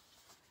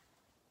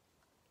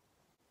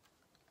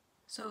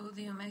 So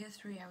the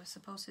omega-3 I was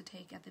supposed to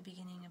take at the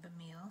beginning of a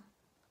meal,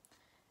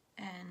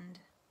 and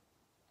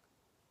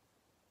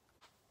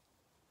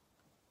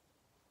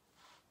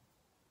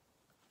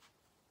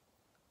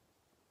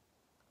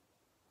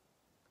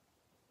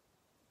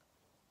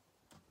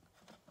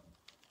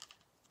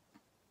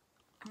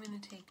I'm going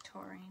to take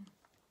taurine.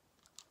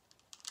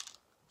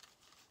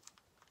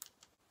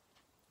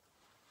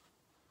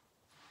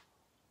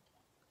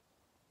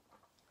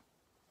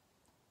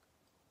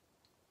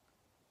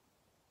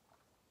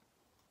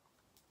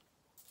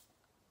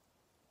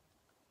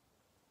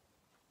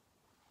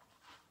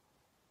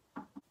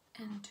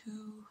 And 2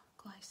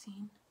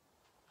 glycine.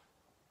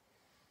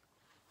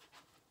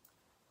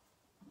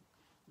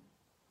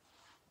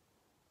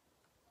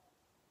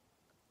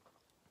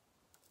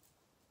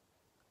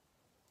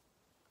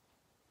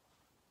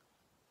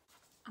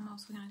 I'm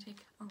also going to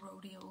take a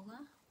rhodiola.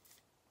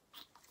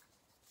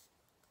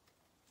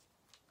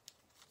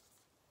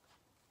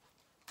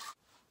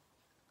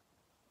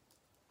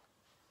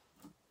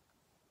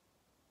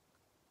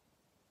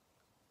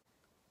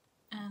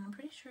 And I'm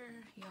pretty sure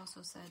he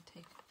also said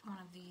take one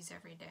of these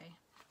every day.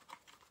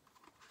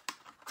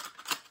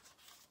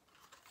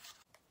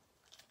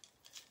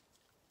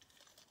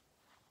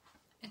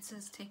 It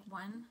says take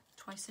one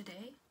twice a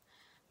day,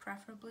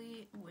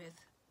 preferably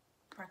with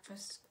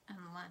breakfast and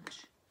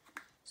lunch.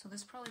 So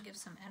this probably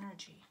gives some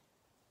energy.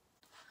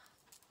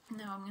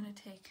 Now I'm going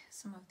to take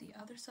some of the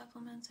other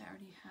supplements I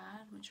already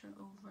had, which are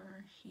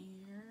over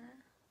here.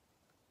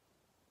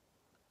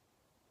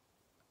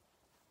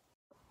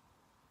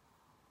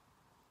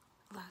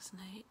 Last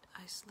night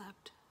I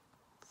slept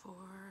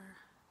for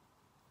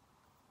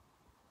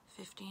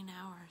 15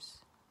 hours.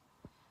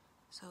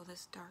 So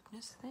this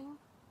darkness thing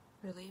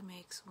really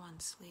makes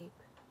one sleep.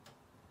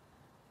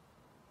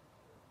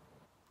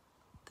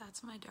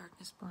 That's my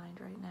darkness blind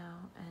right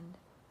now, and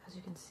as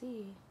you can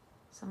see,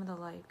 some of the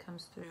light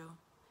comes through.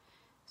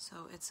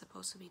 So it's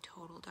supposed to be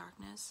total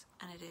darkness,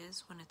 and it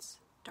is when it's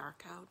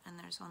dark out and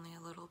there's only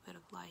a little bit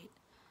of light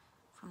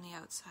from the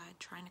outside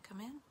trying to come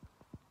in.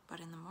 But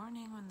in the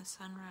morning when the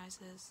sun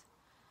rises,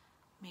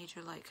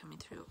 major light coming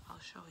through. I'll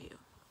show you.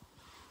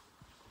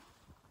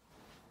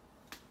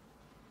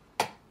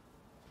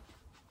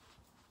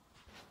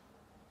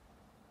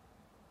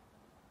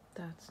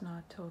 That's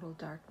not total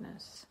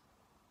darkness.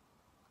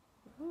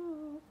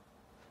 Ooh.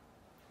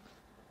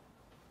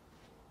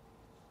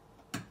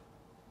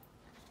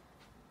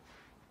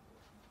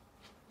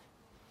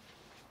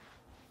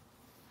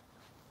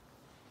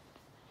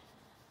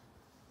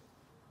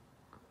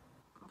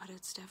 But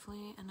it's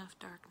definitely enough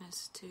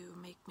darkness to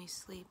make me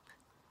sleep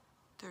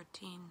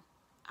 13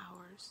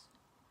 hours.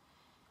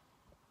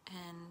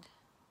 And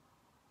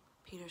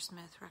Peter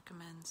Smith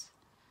recommends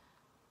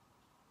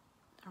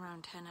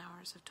around 10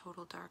 hours of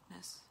total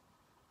darkness,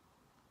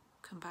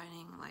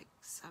 combining like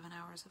 7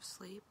 hours of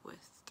sleep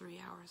with 3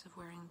 hours of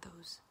wearing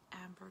those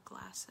amber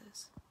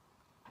glasses.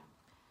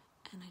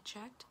 And I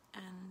checked,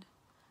 and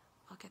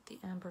I'll get the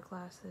amber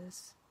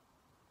glasses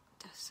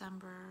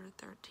December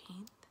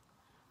 13th.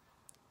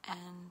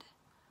 And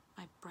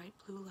my bright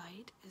blue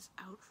light is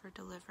out for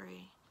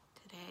delivery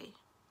today,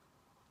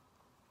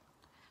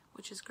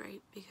 which is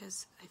great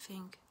because I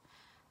think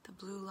the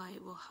blue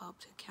light will help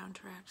to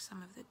counteract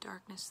some of the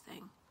darkness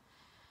thing.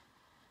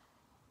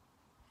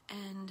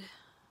 And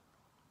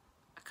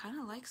I kind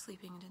of like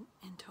sleeping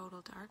in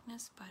total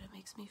darkness, but it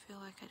makes me feel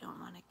like I don't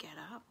want to get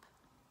up.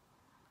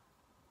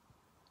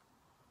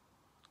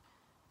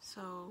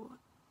 So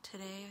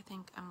today I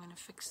think I'm going to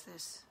fix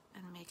this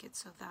and make it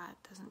so that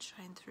doesn't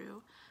shine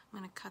through. I'm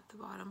going to cut the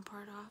bottom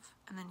part off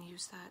and then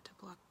use that to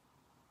block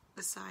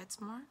the sides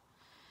more.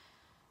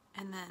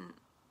 And then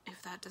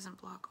if that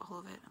doesn't block all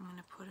of it, I'm going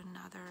to put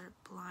another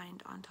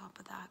blind on top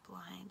of that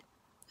blind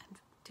and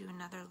do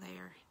another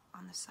layer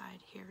on the side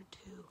here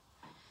too,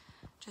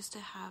 just to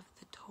have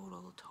the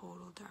total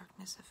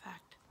darkness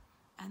effect,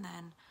 and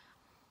then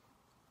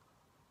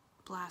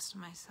blast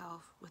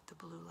myself with the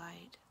blue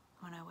light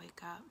when I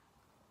wake up.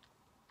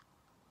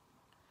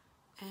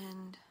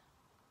 And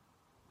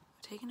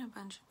I've taken a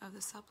bunch of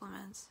the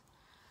supplements.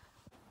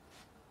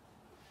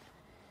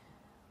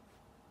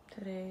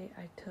 Today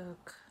I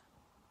took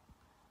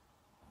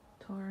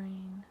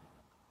taurine,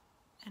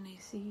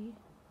 NAC,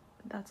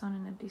 but that's on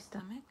an empty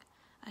stomach.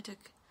 I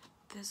took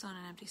this on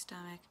an empty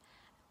stomach.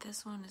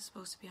 This one is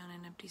supposed to be on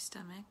an empty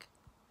stomach,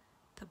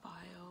 the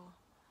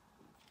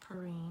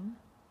BioPerine,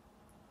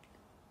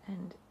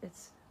 and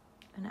it's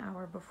an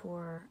hour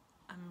before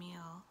a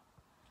meal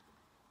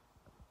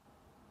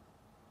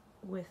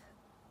with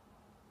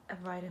a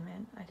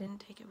vitamin. I didn't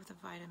take it with a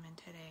vitamin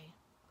today.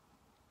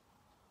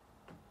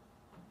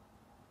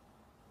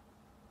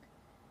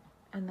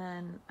 And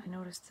then I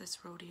noticed this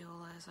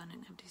rhodiola is on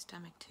an empty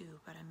stomach too,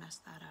 but I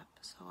messed that up.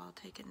 So I'll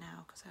take it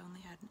now because I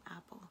only had an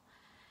apple,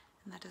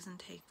 and that doesn't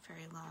take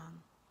very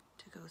long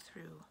to go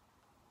through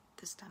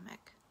the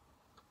stomach.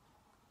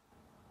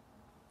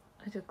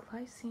 I took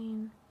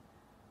glycine,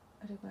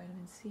 I took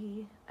vitamin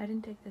C. I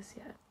didn't take this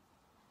yet.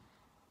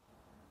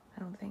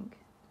 I don't think.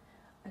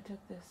 I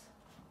took this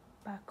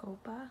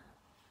Bacopa,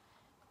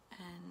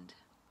 and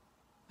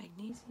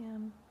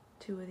magnesium.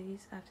 2 of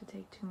these. I have to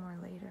take 2 more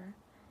later,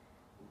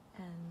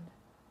 and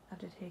I have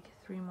to take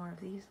 3 more of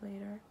these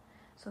later.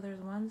 So there's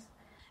ones,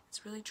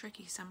 it's really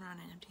tricky. Some are on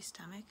an empty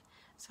stomach,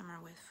 some are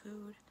with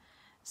food,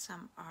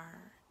 some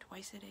are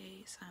twice a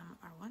day, some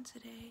are once a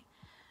day.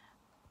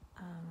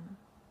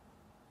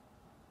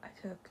 I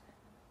took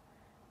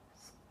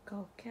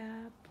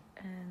skullcap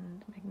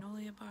and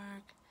magnolia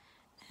bark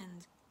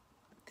and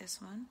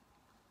this one,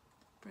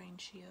 brain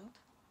shield.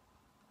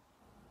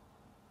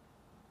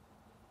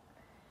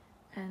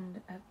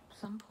 And at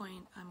some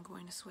point I'm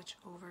going to switch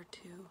over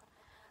to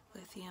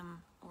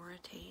lithium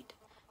orotate.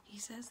 He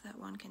says that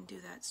one can do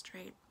that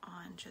straight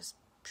on, just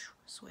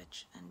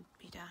switch and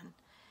be done.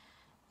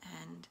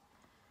 And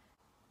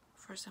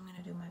first I'm going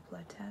to do my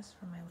blood test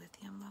for my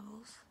lithium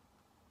levels.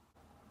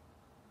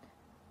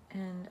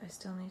 And I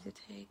still need to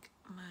take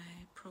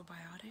my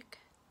probiotic.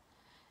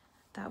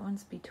 That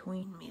one's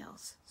between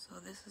meals. So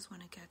this is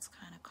when it gets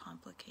kind of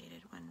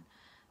complicated, when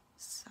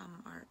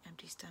some are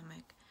empty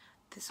stomach.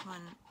 This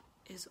one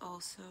is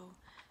also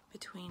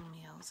between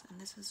meals, and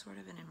this is sort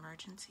of an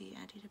emergency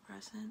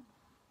antidepressant.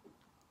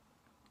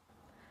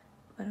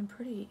 But I'm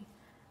pretty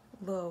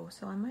low,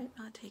 so I might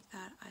not take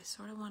that. I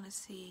sort of want to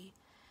see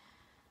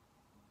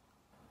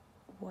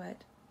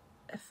what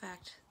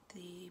effect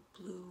the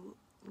blue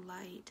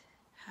light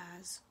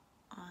has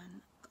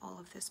on all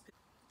of this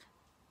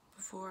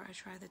before I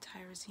try the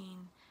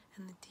tyrosine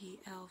and the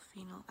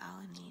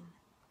D-L-phenylalanine.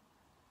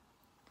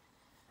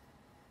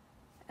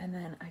 And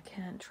then I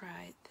can't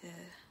try the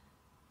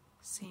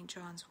St.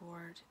 John's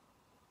wort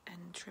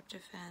and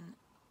tryptophan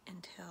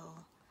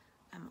until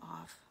I'm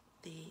off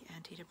the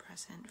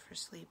antidepressant for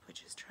sleep,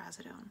 which is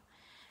trazodone.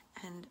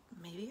 And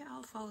maybe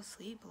I'll fall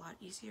asleep a lot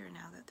easier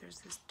now that there's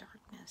this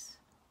darkness.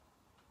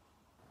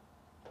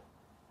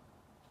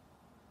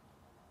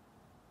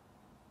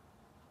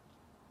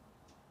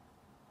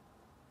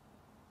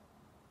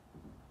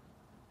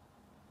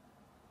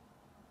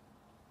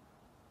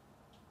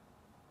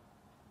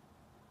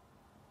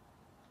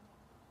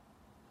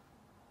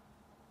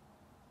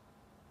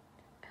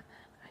 And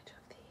then I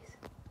took these.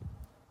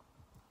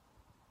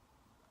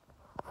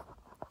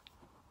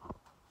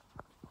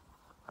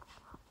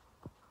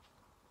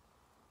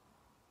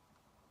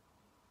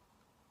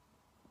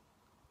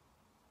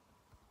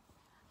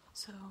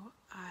 So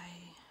I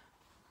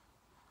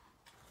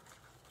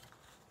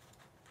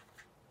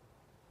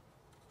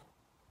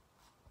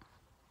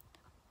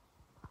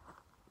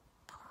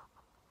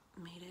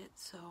made it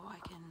so I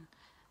can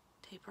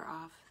taper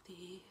off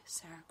the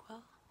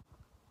Seroquel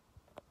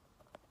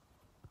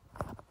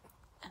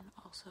and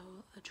also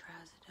the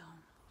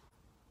trazodone.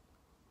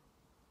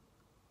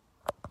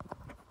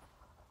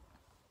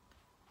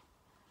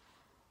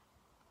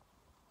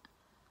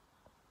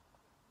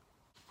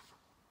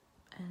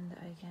 And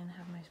I again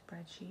have my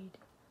spreadsheet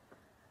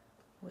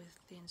with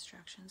the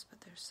instructions,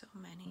 but there's so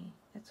many,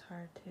 it's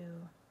hard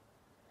to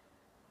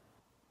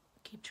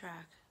keep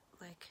track.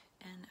 Like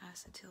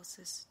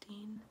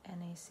N-acetylcysteine,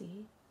 NAC,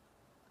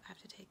 I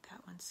have to take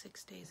that one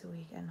 6 days a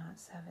week and not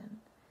 7.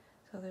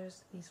 So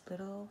there's these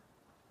little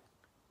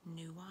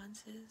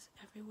nuances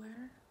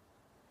everywhere,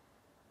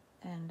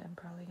 and I'm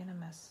probably gonna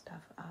mess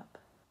stuff up.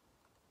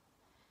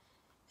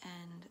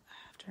 And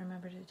I have to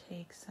remember to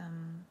take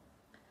some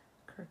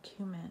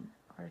curcumin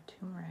or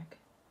turmeric.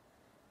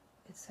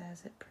 It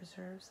says it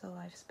preserves the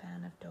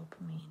lifespan of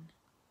dopamine.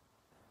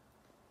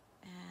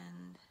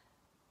 And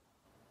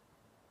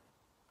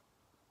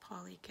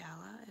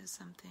polygala is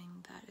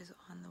something that is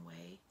on the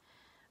way.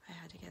 I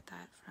had to get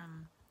that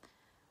from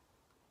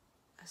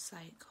a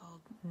site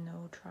called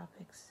No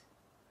Tropics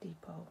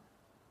Depot.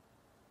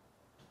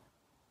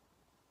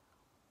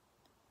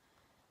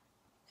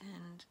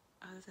 And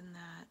other than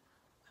that,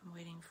 I'm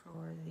waiting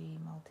for the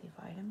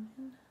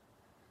multivitamin,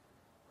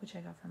 which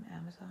I got from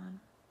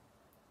Amazon.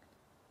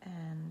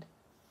 And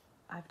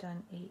I've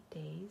done 8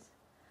 days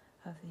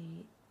of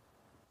the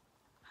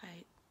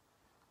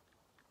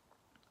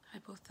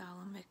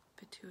hypothalamic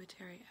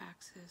pituitary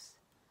axis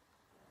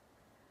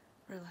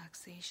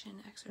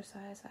relaxation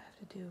exercise. I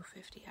have to do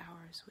 50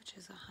 hours, which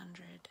is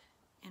 100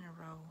 in a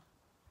row.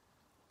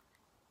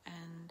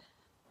 And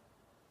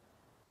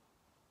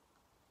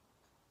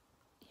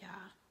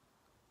yeah.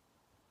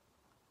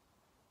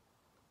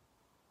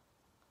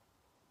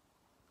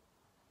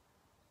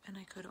 And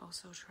I could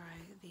also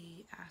try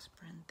the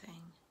aspirin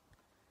thing.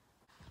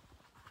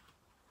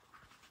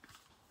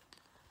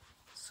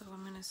 So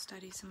I'm going to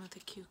study some of the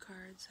cue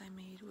cards I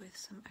made with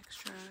some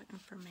extra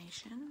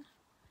information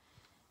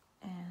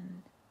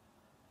and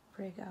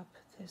rig up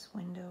this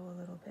window a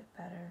little bit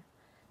better.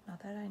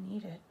 Not that I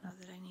need it, not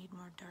that I need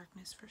more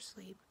darkness for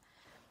sleep,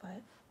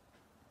 but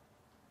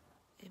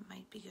it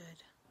might be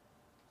good,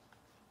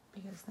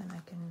 because then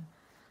I can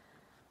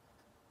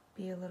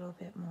be a little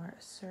bit more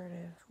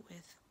assertive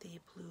with the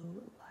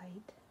blue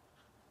light.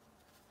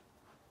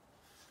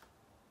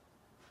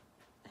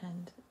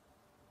 And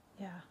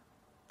yeah,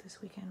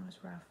 this weekend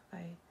was rough.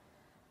 I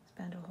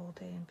spent a whole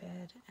day in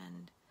bed,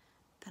 and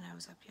then I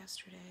was up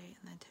yesterday,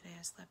 and then today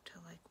I slept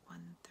till like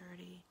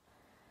 1:30.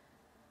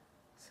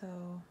 So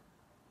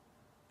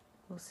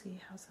we'll see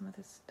how some of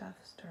this stuff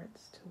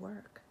starts to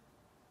work,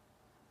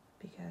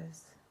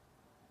 because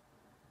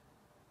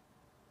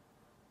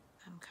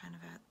I'm kind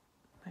of at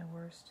my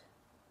worst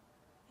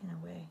in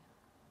a way.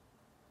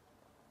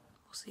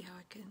 We'll see how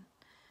I can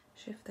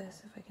shift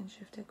this, if I can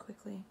shift it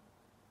quickly.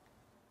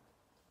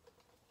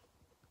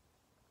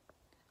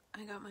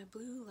 I got my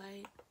blue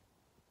light.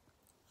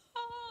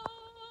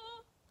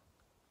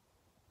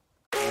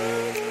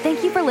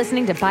 Thank you for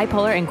listening to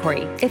Bipolar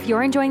Inquiry. If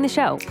you're enjoying the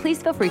show,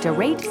 please feel free to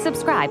rate,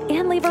 subscribe,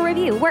 and leave a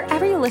review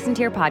wherever you listen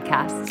to your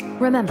podcasts.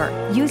 Remember,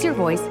 use your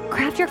voice,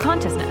 craft your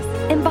consciousness,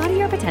 embody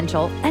your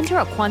potential, enter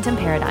a quantum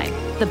paradigm.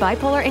 The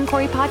Bipolar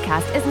Inquiry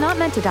podcast is not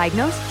meant to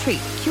diagnose,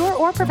 treat, cure,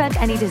 or prevent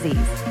any disease.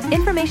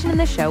 Information in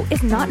this show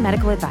is not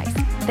medical advice.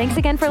 Thanks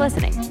again for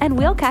listening, and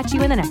we'll catch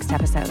you in the next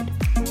episode.